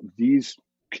 these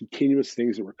continuous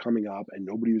things that were coming up and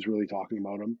nobody was really talking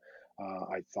about them.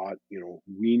 I thought,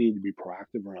 we need to be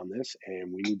proactive around this,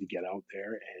 and we need to get out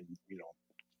there and,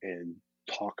 and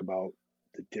talk about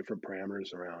the different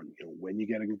parameters around, when you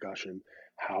get a concussion,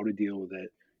 how to deal with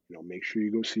it. Make sure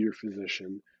you go see your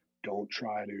physician. Don't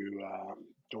try to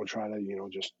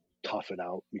just tough it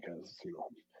out because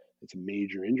it's a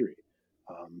major injury.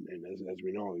 And as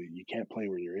we know, you can't play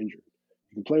when you're injured.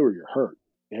 You can play where you're hurt.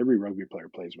 Every rugby player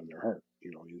plays when they're hurt.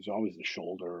 There's always a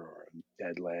shoulder or a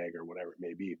dead leg or whatever it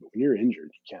may be. But when you're injured,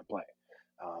 you can't play.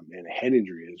 And a head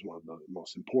injury is one of the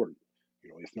most important,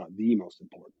 if not the most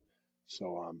important.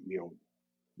 So,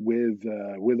 with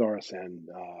RSN,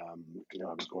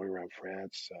 I was going around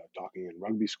France, talking in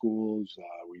rugby schools.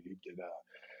 We did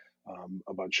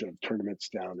a bunch of tournaments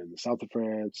down in the south of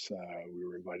France. We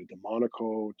were invited to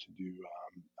Monaco to do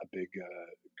a big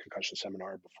concussion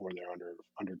seminar before their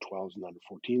under 12s and under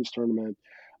 14s tournament.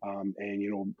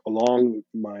 And along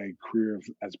my career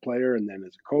as a player and then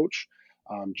as a coach,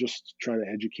 just trying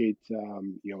to educate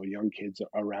young kids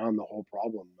around the whole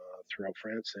problem throughout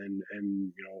France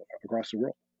and across the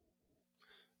world.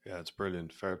 Yeah, it's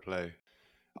brilliant. Fair play.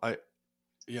 I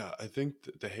Yeah, I think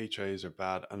the HIAs are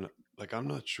bad, and like I'm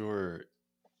not sure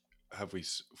have we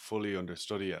fully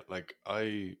understood it yet. Like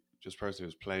I just personally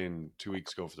was playing 2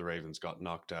 weeks ago for the Ravens, got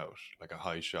knocked out, like a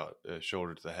high shot,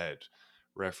 shoulder to the head.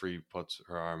 Referee puts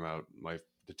her arm out.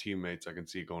 The teammates I can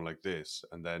see going like this,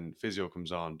 and then physio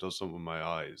comes on, does something with my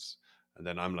eyes, and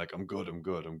then I'm like, I'm good, I'm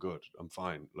good, I'm good, I'm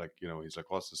fine. Like he's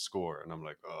like, what's the score? And I'm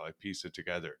like, oh, I piece it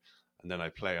together, and then I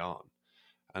play on,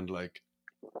 and like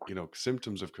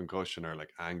symptoms of concussion are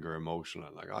like anger, emotional.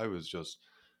 And like I was just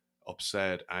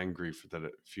upset, angry for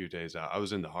the few days out. I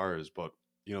was in the horrors, but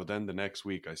then the next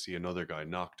week I see another guy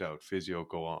knocked out, physio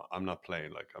go on. I'm not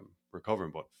playing, like I'm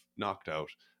recovering, but knocked out,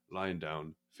 lying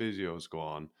down, physios go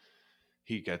on.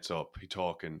 He gets up, he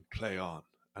talking, play on.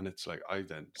 And it's like I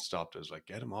then stopped. I was like,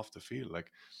 get him off the field.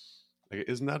 Like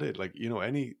isn't that it? Like,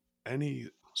 any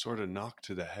sort of knock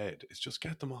to the head, it's just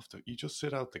get them off you just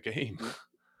sit out the game. Yeah,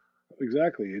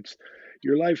 exactly. It's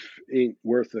your life ain't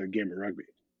worth a game of rugby.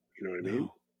 You know what I mean?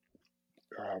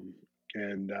 No.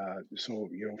 And so,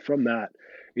 from that,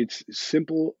 it's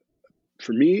simple.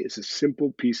 For me, it's a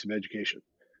simple piece of education.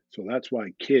 So that's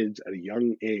why kids at a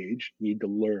young age need to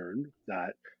learn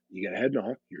that you get a head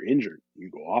knock, you're injured, you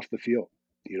go off the field.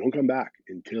 You don't come back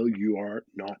until you are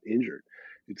not injured.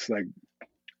 It's like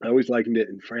I always likened it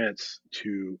in France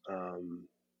to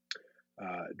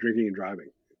drinking and driving.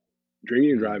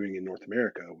 Drinking and Mm, driving in North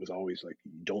America was always like,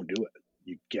 you don't do it.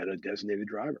 You get a designated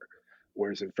driver.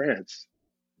 Whereas in France,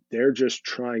 they're just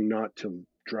trying not to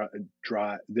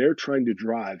drive. They're trying to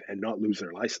drive and not lose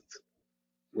their license.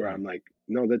 Where mm, I'm like,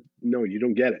 no, you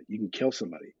don't get it. You can kill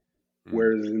somebody. mm.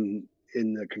 Whereas in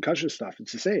the concussion stuff,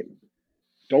 it's the same.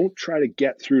 Don't try to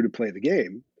get through to play the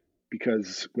game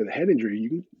because with a head injury,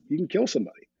 you can kill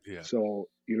somebody. Yeah. So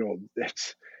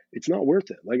that's it's not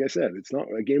worth it. Like I said, it's not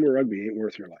a game of rugby ain't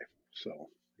worth your life. So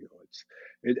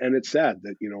and it's sad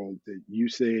that that you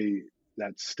say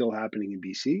that's still happening in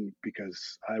BC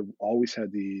because I've always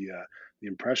had the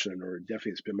impression, or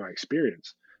definitely it's been my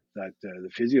experience, that the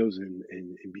physios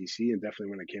in BC, and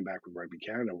definitely when I came back with Rugby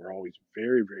Canada, were always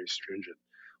very, very stringent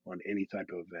on any type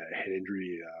of head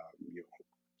injury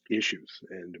issues,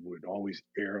 and would always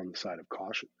err on the side of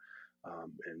caution.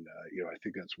 And I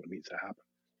think that's what needs to happen.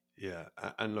 Yeah,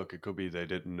 and look, it could be they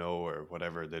didn't know or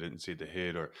whatever, they didn't see the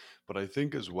hit, or but I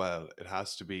think as well it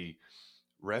has to be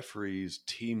referees,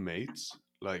 teammates.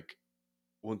 Like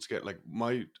once again, like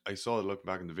my I saw it looking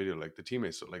back in the video, like the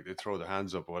teammates, like they throw their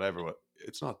hands up or whatever. But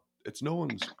it's no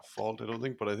one's fault, I don't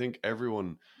think. But I think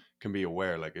everyone can be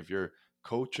aware. Like if you're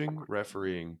coaching,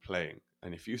 refereeing, playing,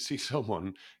 and if you see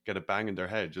someone get a bang in their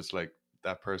head, just like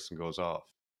that person goes off.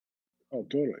 Oh,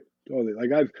 totally, totally.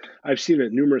 Like I've seen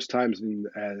it numerous times in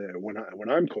when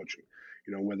I'm coaching.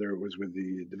 Whether it was with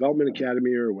the development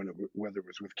academy or whether it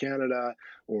was with Canada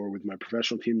or with my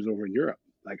professional teams over in Europe.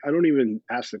 Like I don't even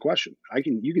ask the question.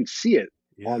 You can see it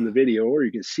on Yeah, the video or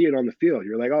you can see it on the field.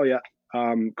 You're like, oh yeah,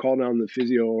 call down the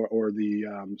physio or the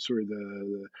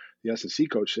the S&C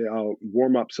coach. Say, I'll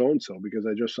warm up so and so because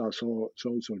I just saw so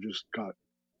and so just got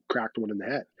cracked one in the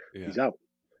head. yeah, He's out.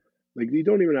 Like you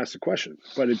don't even ask the question,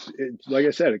 but it's like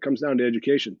I said, it comes down to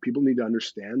education. People need to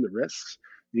understand the risks,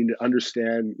 need to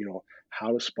understand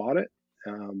how to spot it,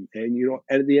 and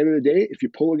at the end of the day, if you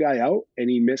pull a guy out and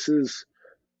he misses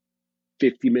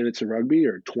 50 minutes of rugby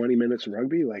or 20 minutes of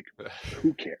rugby, like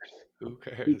who cares? who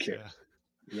Who cares?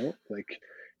 Yeah. cares? Like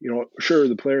sure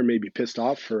the player may be pissed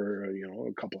off for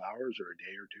a couple hours or a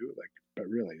day or two, like, but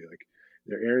really like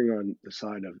they're erring on the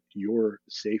side of your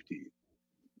safety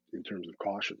in terms of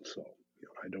caution. So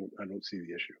I don't see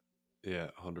the issue. Yeah,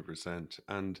 100%.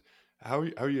 And how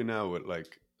are you now with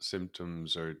like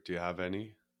symptoms, or do you have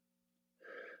any?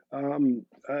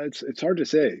 It's hard to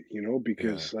say, Yeah.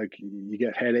 because like you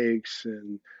get headaches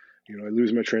and I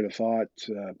lose my train of thought.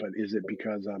 But is it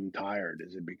because I'm tired?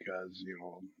 Is it because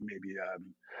maybe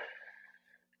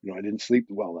I didn't sleep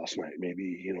well last night?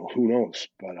 Maybe who knows?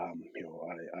 But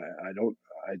I don't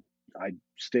I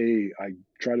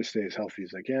try to stay as healthy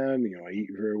as I can. I eat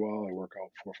very well. I work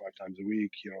out 4 or 5 times a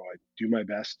week. I do my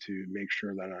best to make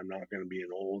sure that I'm not going to be an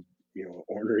old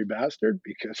ornery bastard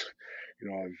because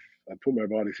I put my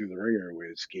body through the ringer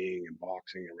with skiing and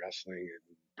boxing and wrestling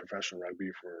and professional rugby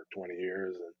for 20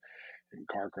 years and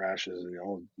car crashes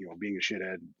and being a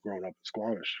shithead growing up in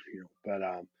Squamish. But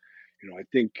I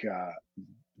think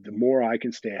the more I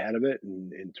can stay ahead of it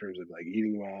in terms of like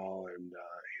eating well and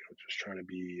just trying to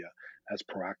be as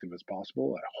proactive as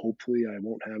possible. Hopefully, I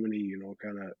won't have any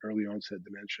kind of early onset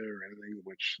dementia or anything,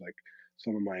 which like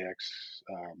some of my ex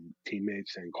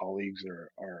teammates and colleagues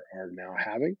are now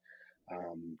having.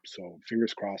 So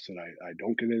fingers crossed that I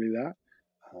don't get any of that.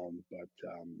 But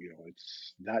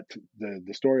it's that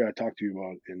the story I talked to you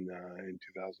about in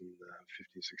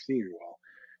 2015, 16. Well,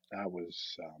 that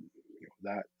was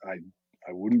that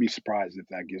I wouldn't be surprised if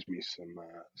that gives me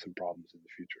some problems in the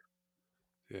future.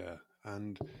 Yeah.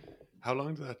 And how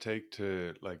long did that take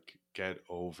to like get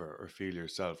over or feel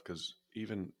yourself? Because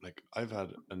even like I've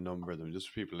had a number of them, just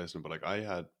for people listening, but like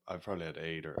I've probably had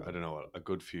eight or I don't know, a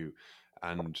good few.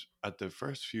 And at the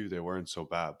first few, they weren't so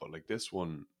bad, but like this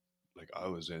one, like I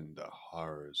was in the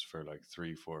horrors for like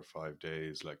 3, 4, 5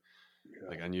 days. Like,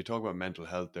 Yeah. and you talk about mental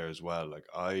health there as well. Like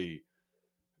I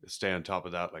stay on top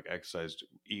of that, like exercise,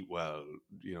 eat well,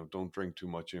 don't drink too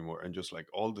much anymore, and just like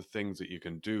all the things that you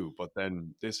can do. But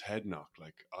then this head knock,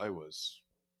 like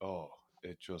oh,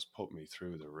 it just put me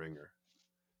through the ringer.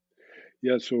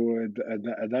 Yeah, so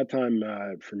at that time,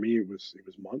 for me, it was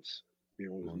months.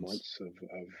 It was Months. months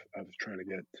of trying to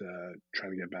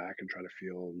get back and try to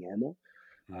feel normal.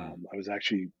 Mm, I was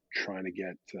actually trying to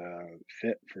get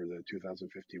fit for the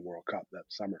 2015 World Cup that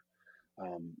summer.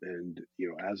 And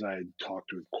as I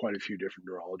talked with quite a few different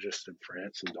neurologists in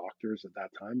France and doctors at that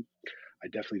time, I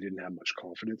definitely didn't have much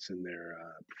confidence in their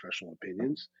professional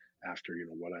opinions after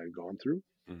what I had gone through.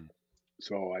 mm,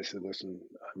 So I said, listen,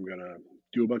 I'm gonna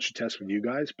do a bunch of tests with you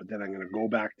guys, but then I'm gonna go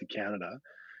back to Canada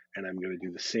and I'm going to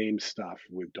do the same stuff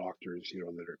with doctors, that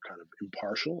are kind of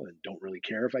impartial and don't really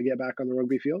care if I get back on the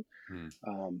rugby field. mm,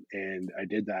 And I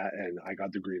did that, and I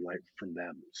got the green light from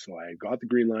them. So I got the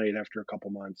green light after a couple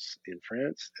months in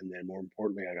France, and then more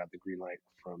importantly, I got the green light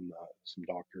from some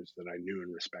doctors that I knew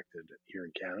and respected here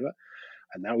in Canada,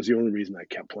 and that was the only reason I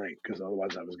kept playing because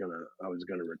otherwise I was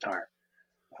gonna retire.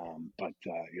 But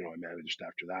I managed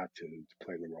after that to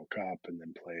play in the World Cup and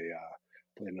then play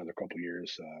another couple of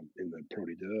years in the Pro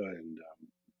D2,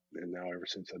 and now ever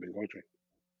since I've been coaching.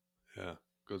 yeah.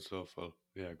 good stuff. Well,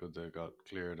 yeah, good they got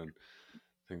cleared and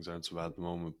things aren't so bad at the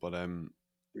moment. But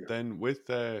Yeah, then with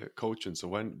coaching, so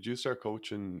when did you start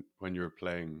coaching when you were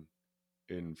playing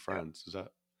in yeah. France? Is that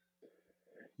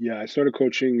Yeah, I started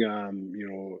coaching,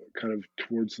 kind of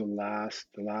towards the last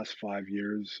 5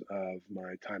 years of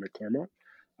my time at Claremont.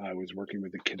 I was working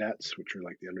with the cadets, which are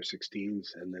like the under 16s,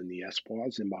 and then the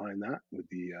Espoirs in behind that with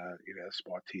the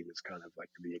Espoir team is kind of like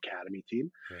the academy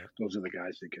team. yeah, Those are the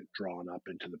guys that get drawn up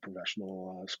into the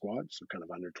professional squad, so kind of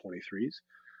under 23s.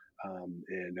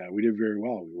 And we did very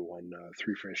well. We won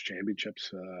three French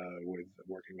championships with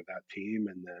working with that team,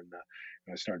 and then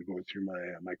I started going through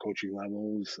my coaching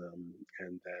levels,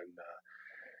 and then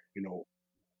you know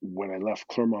when I left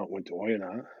Clermont, went to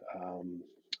Oyonnax.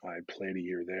 I played a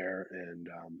year there, and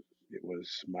it was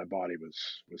my body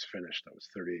was finished. I was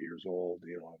 38 years old.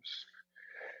 I was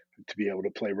to be able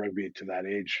to play rugby to that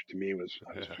age to me was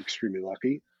I was yeah, extremely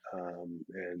lucky.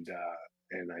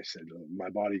 And I said my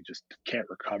body just can't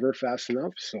recover fast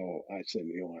enough. So I said,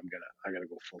 I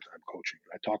gotta go full time coaching.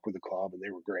 I talked with the club and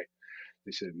they were great.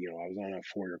 They said, I was on a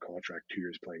 4 year contract, 2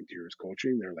 years playing, 2 years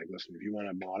coaching. They're like, listen, if you want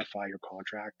to modify your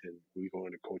contract and we go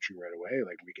into coaching right away,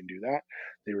 like we can do that.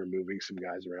 They were moving some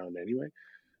guys around anyway.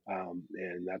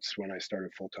 And that's when I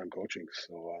started full time coaching.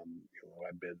 So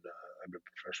I've been a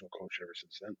professional coach ever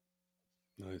since then.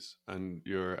 nice. And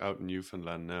you're out in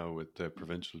Newfoundland now with the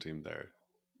provincial team there.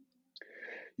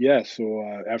 Yeah, so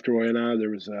after Oyonnax, there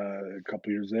was a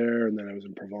couple years there, and then I was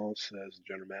in Provence as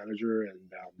general manager. And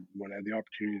when I had the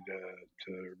opportunity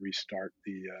to restart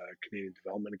the Canadian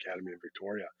Development Academy in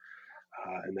Victoria,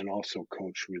 and then also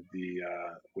coach with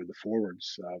the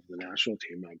forwards of the national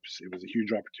team, it was a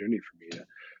huge opportunity for me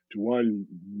to one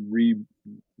re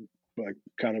like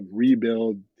kind of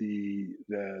rebuild the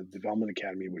development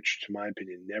academy, which to my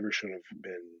opinion never should have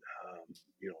been um,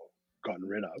 you know gotten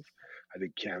rid of. I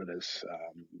think Canada's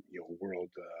world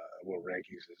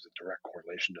rankings is a direct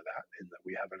correlation to that, in that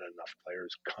we haven't enough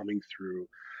players coming through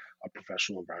a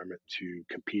professional environment to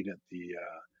compete at the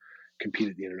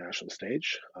international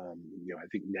stage. I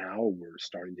think now we're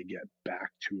starting to get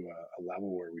back to a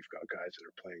level where we've got guys that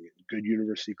are playing in good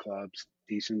university clubs,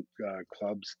 decent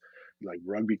clubs, like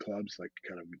rugby clubs, like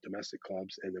kind of domestic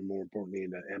clubs, and then more importantly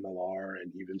into MLR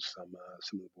and even some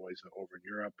of the boys over in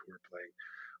Europe who are playing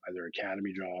either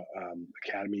academy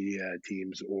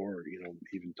teams or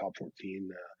even top 14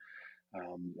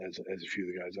 as a few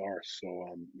of the guys are.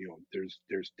 So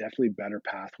there's definitely better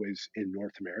pathways in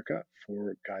North America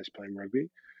for guys playing rugby,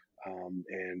 and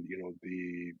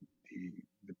the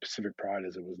the Pacific Pride,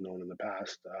 as it was known in the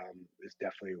past, is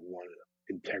definitely one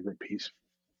integral piece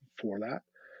for that.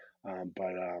 I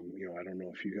don't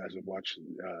know if you guys have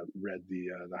read the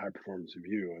High Performance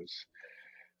Review. It's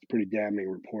a pretty damning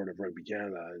report of Rugby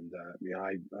Canada, and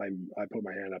I put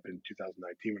my hand up in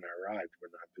 2019 when I arrived.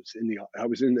 When I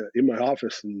was in my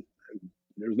office, and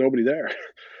there was nobody there.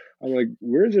 I'm like,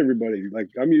 where's everybody? Like,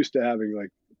 I'm used to having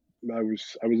like I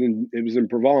was in it was in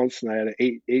Provence, and I had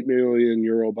an €8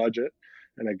 million budget.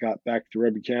 And I got back to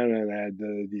Rugby Canada, and I had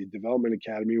the development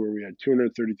academy where we had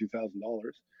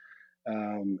 $232,000.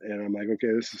 And I'm like,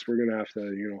 okay, we're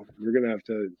gonna have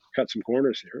to cut some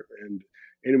corners here. And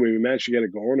anyway, we managed to get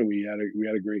it going, and we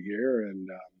had a great year. And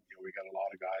we got a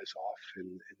lot of guys off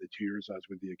in the 2 years I was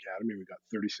with the academy. We got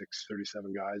 36,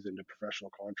 37 guys into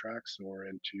professional contracts or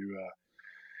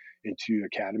into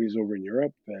academies over in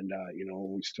Europe. And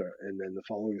and then the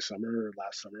following summer,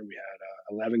 last summer, we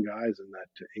had 11 guys in that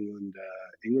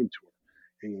England tour.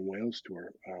 England Wales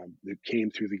tour that came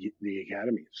through the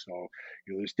academy. So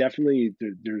there's definitely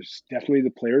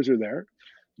the players are there.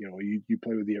 You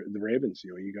play with the Ravens.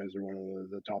 You guys are one of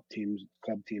the top teams,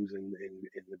 club teams in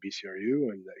the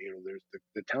BCRU, and there's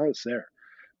the talent's there,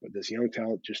 but this young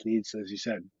talent just needs, as you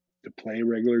said, to play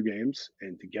regular games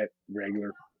and to get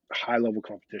regular high level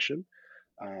competition,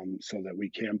 so that we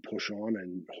can push on,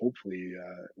 and hopefully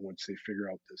once they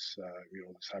figure out this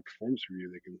high performance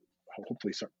review, they can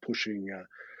hopefully start pushing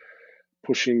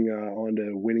on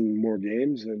to winning more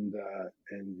games, and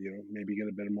maybe get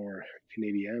a bit more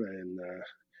Canadiana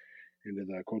into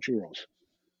the coaching roles.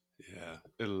 Yeah,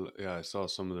 I saw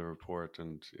some of the report,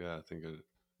 and yeah, I think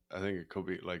it could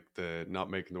be like the not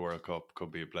making the World Cup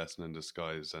could be a blessing in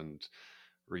disguise and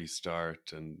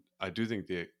restart. And I do think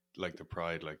the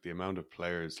pride, like the amount of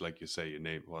players, like you say, you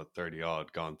name what 30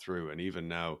 odd gone through, and even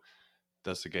now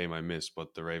that's the game I missed.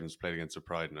 But the Ravens played against the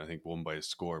Pride, and I think won by a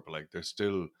score. But like they're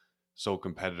still so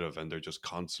competitive, and they're just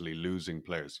constantly losing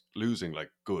players, losing like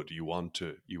good. You want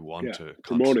Yeah, to promoting.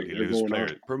 constantly They're lose going on.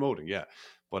 players, promoting, yeah.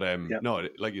 But Yeah, no,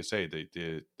 like you say,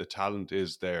 the talent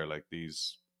is there. Like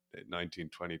these 19,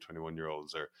 20, 21 year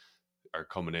olds are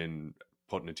coming in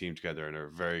putting a team together and are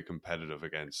very competitive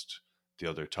against the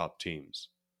other top teams.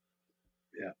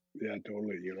 Yeah,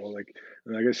 totally.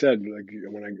 Like I said, like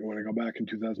when I go back in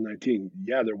 2019,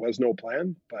 yeah, there was no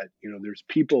plan, but there's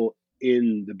people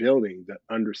in the building that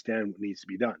understand what needs to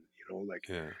be done. Like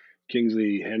Yeah.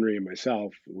 Kingsley, Henry, and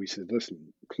myself, we said,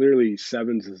 listen, clearly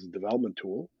sevens is a development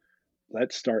tool.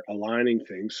 Let's start aligning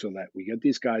things so that we get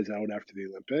these guys out after the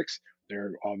Olympics.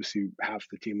 They're obviously half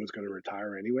the team was going to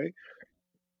retire anyway.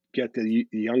 Get the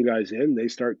young guys in, they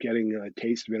start getting a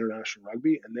taste of international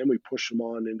rugby, and then we push them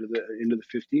on into the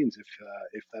 15s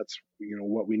if that's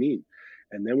what we need,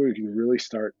 and then we can really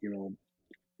start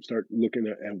looking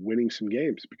at winning some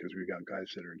games because we've got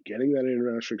guys that are getting that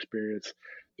international experience,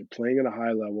 they're playing at a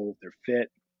high level, they're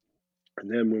fit, and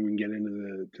then when we can get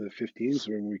into the 15s,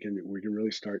 when we can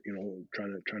really start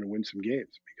trying to win some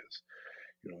games because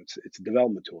it's a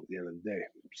development tool at the end of the day.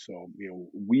 So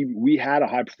we had a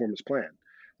high performance plan.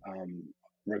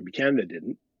 Rugby Canada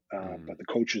didn't, but the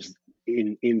coaches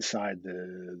inside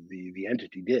the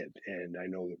entity did, and I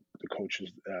know that the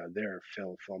coaches there,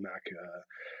 Phil Mack,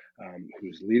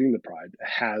 who's leading the Pride,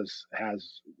 has a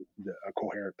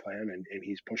coherent plan, and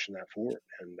he's pushing that forward,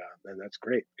 and that's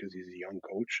great because he's a young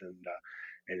coach and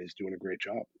he's doing a great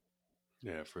job.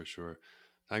 Yeah, for sure.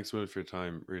 Thanks, Will, for your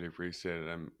time. Really appreciate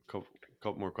it.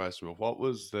 Couple more questions. But what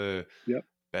was the Yep.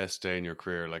 best day in your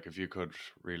career? Like, if you could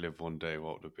relive one day,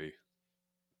 what would it be?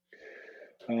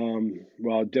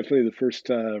 Well, definitely the first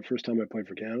time I played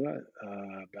for Canada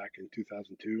back in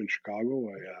 2002 in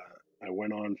Chicago. I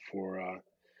went on for Al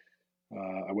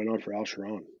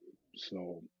Sharon.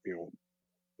 So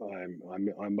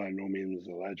I'm by no means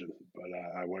a legend, but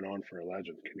I went on for a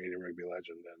legend, Canadian rugby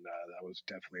legend, and that was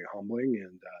definitely humbling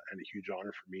and a huge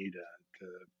honor for me to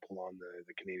pull on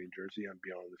the Canadian jersey and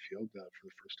be on the field for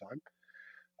the first time.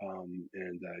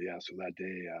 Yeah, so that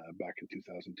day back in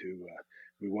 2002,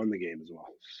 we won the game as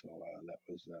well. So that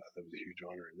was a huge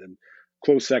honor. And then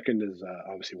close second is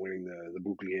obviously winning the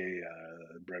Bouclier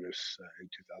Brennus in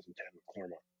 2010 with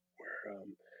Clermont, where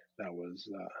that was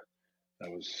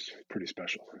pretty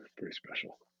special. Pretty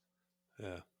special.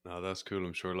 Yeah, no, that's cool.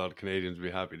 I'm sure a lot of Canadians will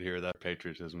be happy to hear that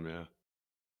patriotism. Yeah.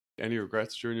 Any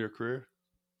regrets during your career?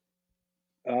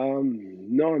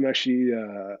 No, I'm actually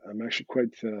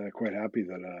quite happy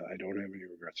that I don't have any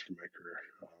regrets from my career.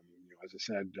 As I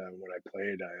said, when I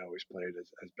played, I always played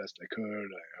as best I could.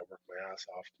 I worked my ass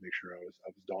off to make sure I was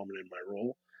dominant in my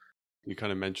role. You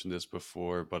kind of mentioned this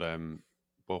before, but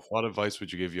what advice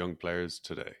would you give young players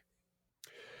today?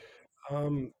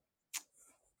 Um,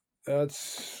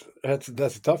 that's a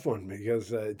tough one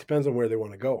because it depends on where they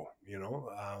want to go.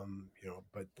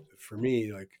 But for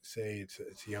me, like say it's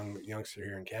a youngster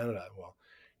here in Canada. Well,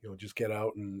 just get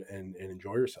out and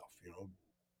enjoy yourself.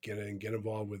 Get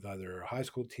involved with either a high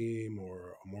school team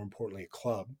or more importantly a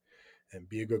club, and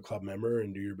be a good club member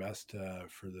and do your best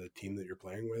for the team that you're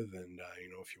playing with. And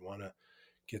if you want to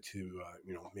get to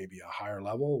maybe a higher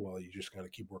level, well, you just got to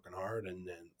keep working hard and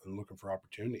looking for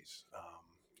opportunities.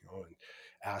 And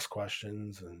ask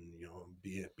questions, and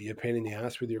be a pain in the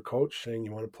ass with your coach saying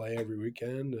you want to play every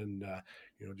weekend, and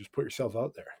just put yourself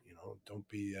out there. Don't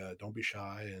be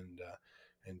shy,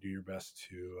 and do your best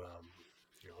to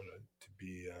to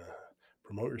be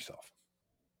promote yourself.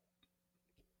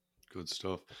 Good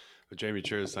stuff. But Jamie,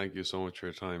 cheers. Thank you so much for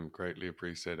your time. Greatly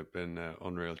appreciate it. Been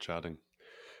unreal chatting.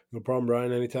 No problem,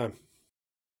 Brian. Anytime.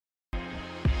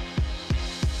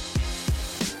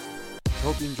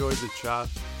 Hope you enjoyed the chat.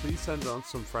 Please send on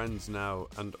some friends now.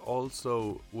 And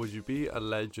also, would you be a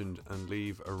legend and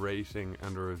leave a rating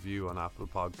and a review on Apple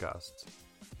Podcasts?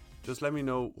 Just let me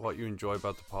know what you enjoy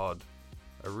about the pod.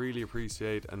 I really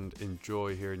appreciate and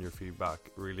enjoy hearing your feedback.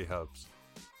 It really helps.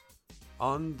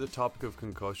 On the topic of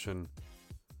concussion,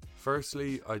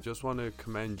 firstly, I just want to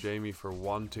commend Jamie for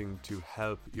wanting to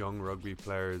help young rugby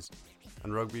players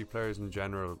and rugby players in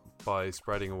general by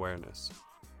spreading awareness.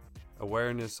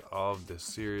 Awareness of the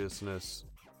seriousness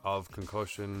of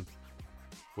concussion,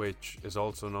 which is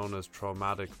also known as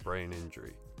traumatic brain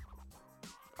injury.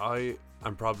 I,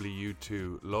 and probably you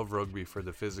too, love rugby for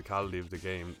the physicality of the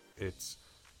game. It's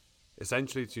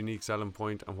essentially its unique selling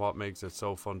point and what makes it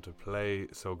so fun to play,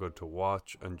 so good to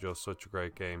watch, and just such a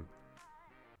great game.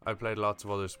 I played lots of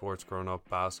other sports growing up: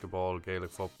 basketball,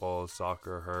 Gaelic football,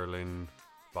 soccer, hurling,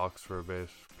 boxed for a bit,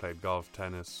 played golf,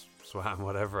 tennis, swam,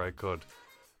 whatever I could.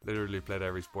 Literally played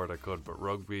every sport I could, but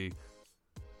rugby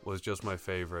was just my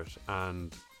favourite,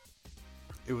 and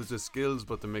it was the skills,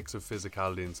 but the mix of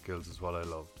physicality and skills is what I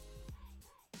loved.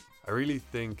 I really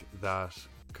think that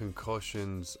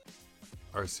concussions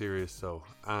are serious though,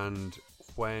 and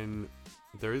when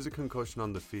there is a concussion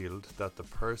on the field, that the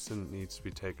person needs to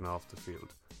be taken off the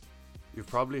field. You've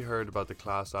probably heard about the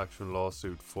class action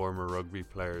lawsuit former rugby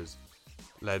players,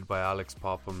 led by Alex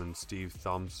Popham and Steve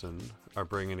Thompson, are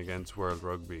bringing against World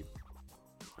Rugby.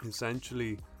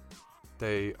 Essentially,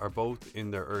 they are both in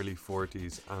their early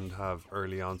 40s and have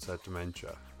early onset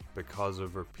dementia because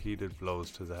of repeated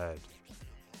blows to the head.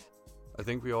 I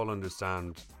think we all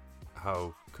understand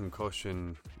how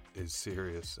concussion is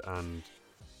serious and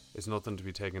it's nothing to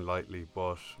be taken lightly,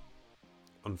 but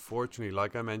unfortunately,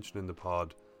 like I mentioned in the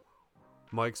pod,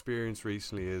 my experience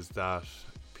recently is that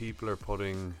people are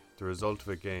putting the result of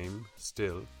a game,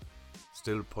 still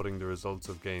putting the results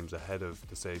of games ahead of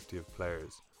the safety of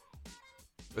players.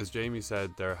 As Jamie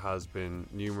said, there has been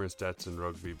numerous deaths in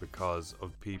rugby because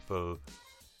of people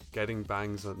getting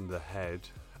bangs on the head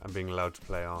and being allowed to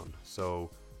play on.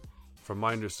 So from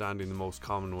my understanding, the most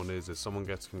common one is someone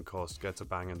gets concussed, gets a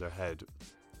bang in their head,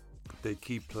 they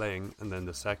keep playing, and then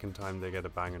the second time they get a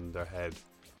bang in their head,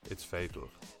 it's fatal.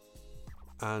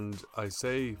 And I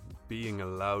say being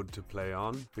allowed to play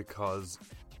on because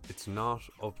it's not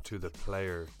up to the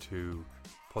player to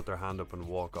put their hand up and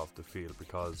walk off the field,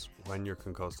 because when you're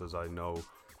concussed, as I know,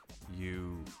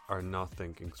 you are not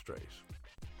thinking straight.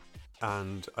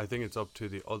 And I think it's up to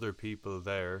the other people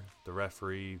there, the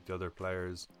referee, the other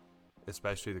players,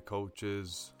 especially the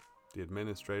coaches, the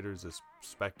administrators, the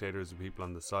spectators, the people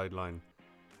on the sideline,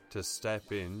 to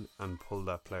step in and pull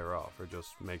that player off, or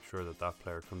just make sure that that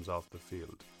player comes off the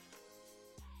field.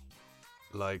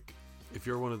 Like, if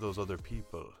you're one of those other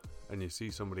people and you see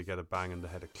somebody get a bang in the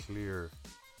head, a clear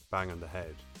bang on the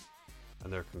head,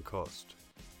 and they're concussed,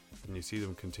 and you see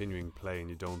them continuing play and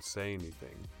you don't say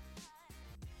anything,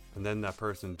 and then that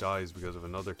person dies because of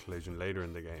another collision later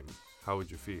in the game, how would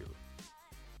you feel?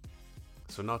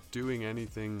 So not doing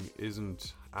anything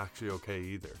isn't actually okay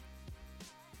either.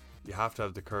 You have to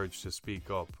have the courage to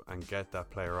speak up and get that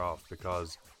player off,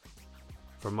 because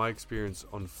from my experience,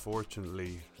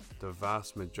 unfortunately, the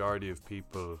vast majority of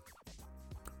people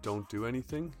don't do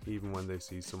anything even when they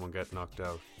see someone get knocked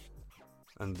out.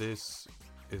 And this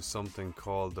is something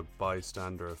called the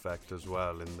bystander effect as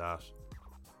well, in that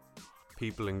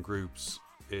people in groups,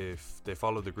 if they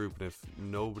follow the group and if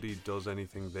nobody does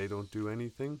anything, they don't do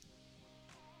anything.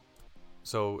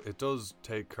 So it does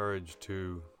take courage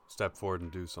to step forward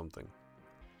and do something.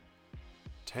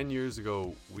 10 years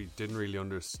ago, we didn't really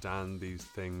understand these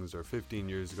things, or 15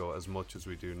 years ago, as much as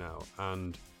we do now.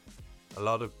 And a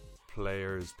lot of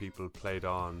people played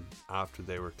on after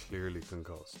they were clearly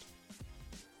concussed.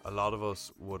 A lot of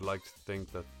us would like to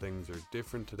think that things are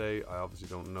different today. I obviously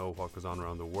don't know what goes on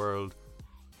around the world.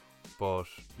 But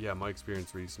yeah, my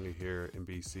experience recently here in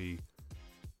BC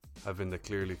have been that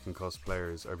clearly concussed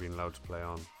players are being allowed to play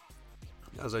on.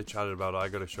 As I chatted about, I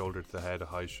got a shoulder to the head, a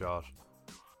high shot.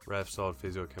 Ref saw it,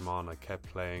 physio came on, I kept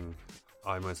playing.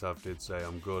 I myself did say,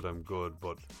 I'm good,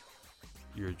 but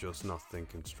you're just not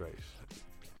thinking straight.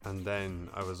 And then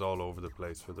I was all over the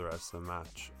place for the rest of the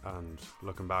match. And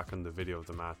looking back on the video of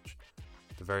the match,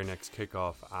 the very next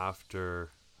kickoff after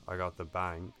I got the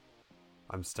bang,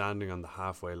 I'm standing on the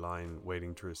halfway line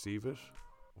waiting to receive it,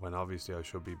 when obviously I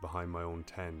should be behind my own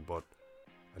 10, but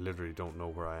I literally don't know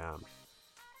where I am.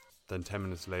 Then 10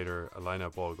 minutes later, a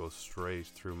line-out ball goes straight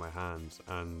through my hands,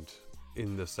 and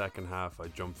in the second half I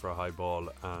jump for a high ball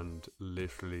and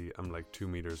literally I'm like 2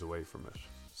 meters away from it.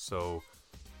 So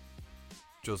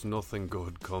just nothing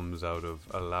good comes out of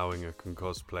allowing a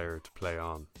concussed player to play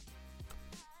on.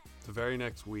 The very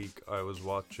next week I was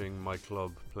watching my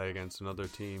club play against another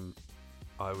team.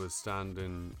 I was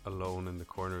standing alone in the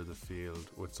corner of the field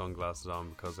with sunglasses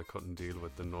on because I couldn't deal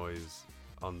with the noise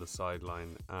on the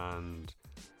sideline, and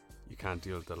you can't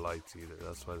deal with the lights either.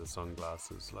 That's why the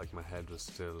sunglasses, like my head was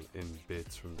still in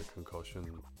bits from the concussion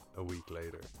a week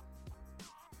later.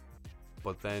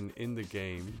 But then in the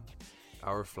game,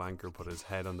 our flanker put his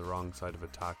head on the wrong side of a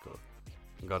tackle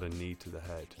and got a knee to the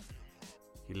head.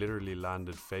 He literally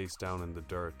landed face down in the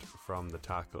dirt from the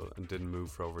tackle and didn't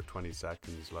move for over 20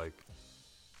 seconds, like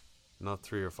not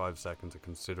 3 or 5 seconds, a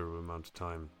considerable amount of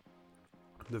time.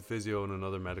 The physio and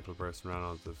another medical person ran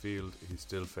onto the field. He's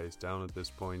still face down at this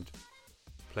point.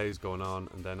 Play's going on,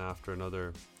 and then after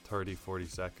another 30-40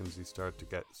 seconds he starts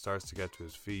to get to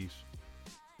his feet.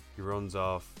 He runs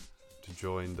off to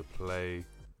join the play,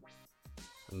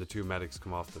 and the two medics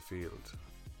come off the field.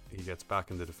 He gets back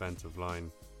in the defensive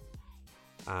line,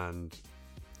 and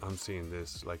I'm seeing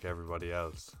this like everybody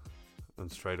else,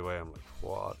 and straight away I'm like,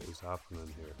 what is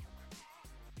happening here?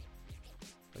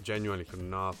 I genuinely could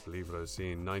not believe what I was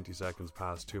seeing. 90 seconds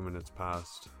passed, 2 minutes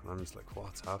passed, and I'm just like,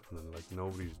 what's happening? Like,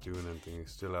 nobody's doing anything.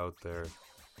 He's still out there.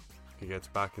 He gets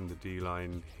back in the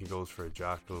D-line, he goes for a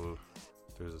jackal,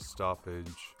 there's a stoppage,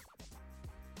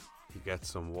 he gets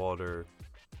some water,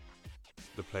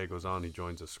 the play goes on, he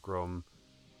joins a scrum.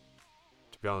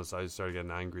 To be honest, I started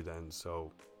getting angry then,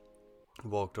 so I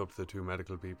walked up to the two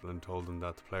medical people and told them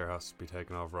that the player has to be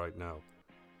taken off right now.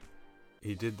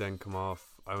 He did then come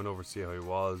off. I went over to see how he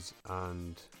was,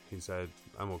 and he said,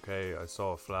 I'm okay, I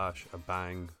saw a flash, a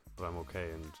bang, but I'm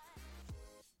okay. And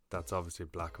that's obviously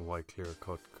black and white, clear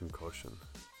cut concussion.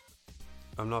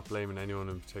 I'm not blaming anyone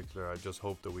in particular, I just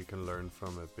hope that we can learn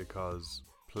from it, because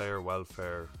player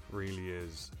welfare really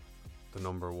is the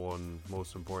number one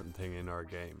most important thing in our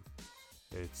game.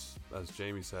 It's, as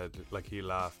Jamie said, like he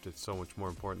laughed, it's so much more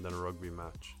important than a rugby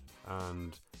match.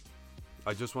 And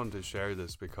I just wanted to share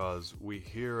this because we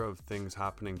hear of things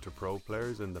happening to pro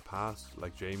players in the past,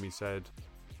 like Jamie said,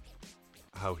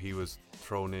 how he was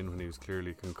thrown in when he was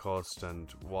clearly concussed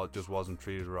and just wasn't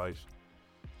treated right.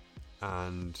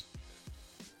 And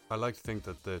I like to think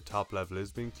that the top level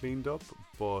is being cleaned up,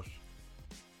 but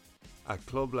at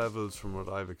club levels, from what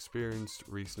I've experienced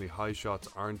recently, high shots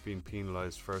aren't being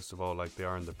penalised first of all like they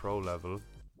are in the pro level,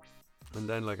 and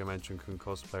then, like I mentioned,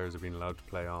 concussed players are being allowed to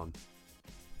play on.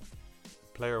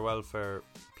 Player welfare,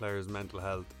 players' mental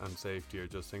health and safety are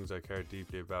just things I care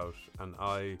deeply about, and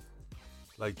I,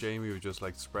 like Jamie, would just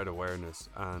like to spread awareness,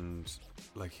 and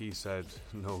like he said,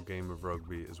 no game of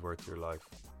rugby is worth your life.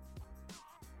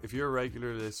 If you're a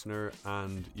regular listener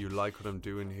and you like what I'm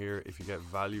doing here, if you get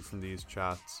value from these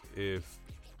chats, if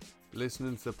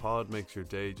listening to the pod makes your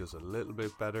day just a little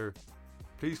bit better,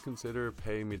 please consider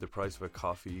paying me the price of a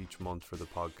coffee each month for the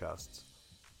podcasts.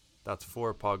 That's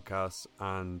 4 podcasts,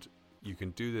 and you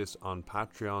can do this on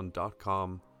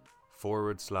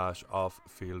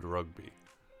patreon.com/offfieldragby.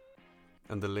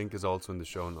 And the link is also in the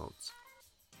show notes.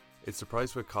 It's the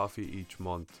price of a coffee each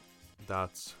month.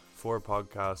 That's 4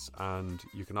 podcasts, and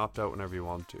you can opt out whenever you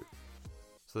want to.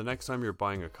 So the next time you're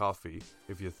buying a coffee,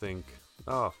 if you think,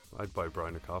 oh, I'd buy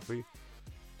Brian a coffee,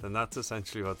 then that's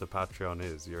essentially what the Patreon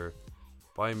is. You're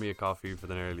buying me a coffee for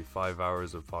the nearly 5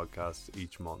 hours of podcasts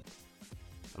each month.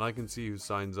 And I can see who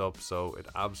signs up, so it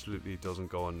absolutely doesn't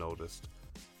go unnoticed.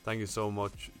 Thank you so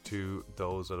much to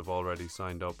those that have already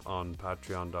signed up on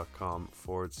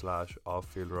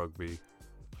patreon.com/offfieldragby.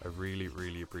 I really,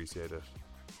 really appreciate it.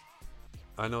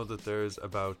 I know that there's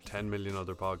about 10 million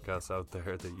other podcasts out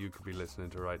there that you could be listening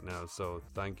to right now, so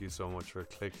thank you so much for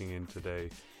clicking in today.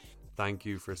 Thank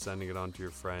you for sending it on to your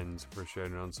friends, for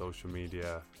sharing it on social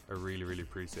media. I really, really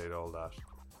appreciate all that.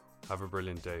 Have a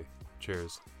brilliant day.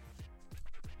 Cheers.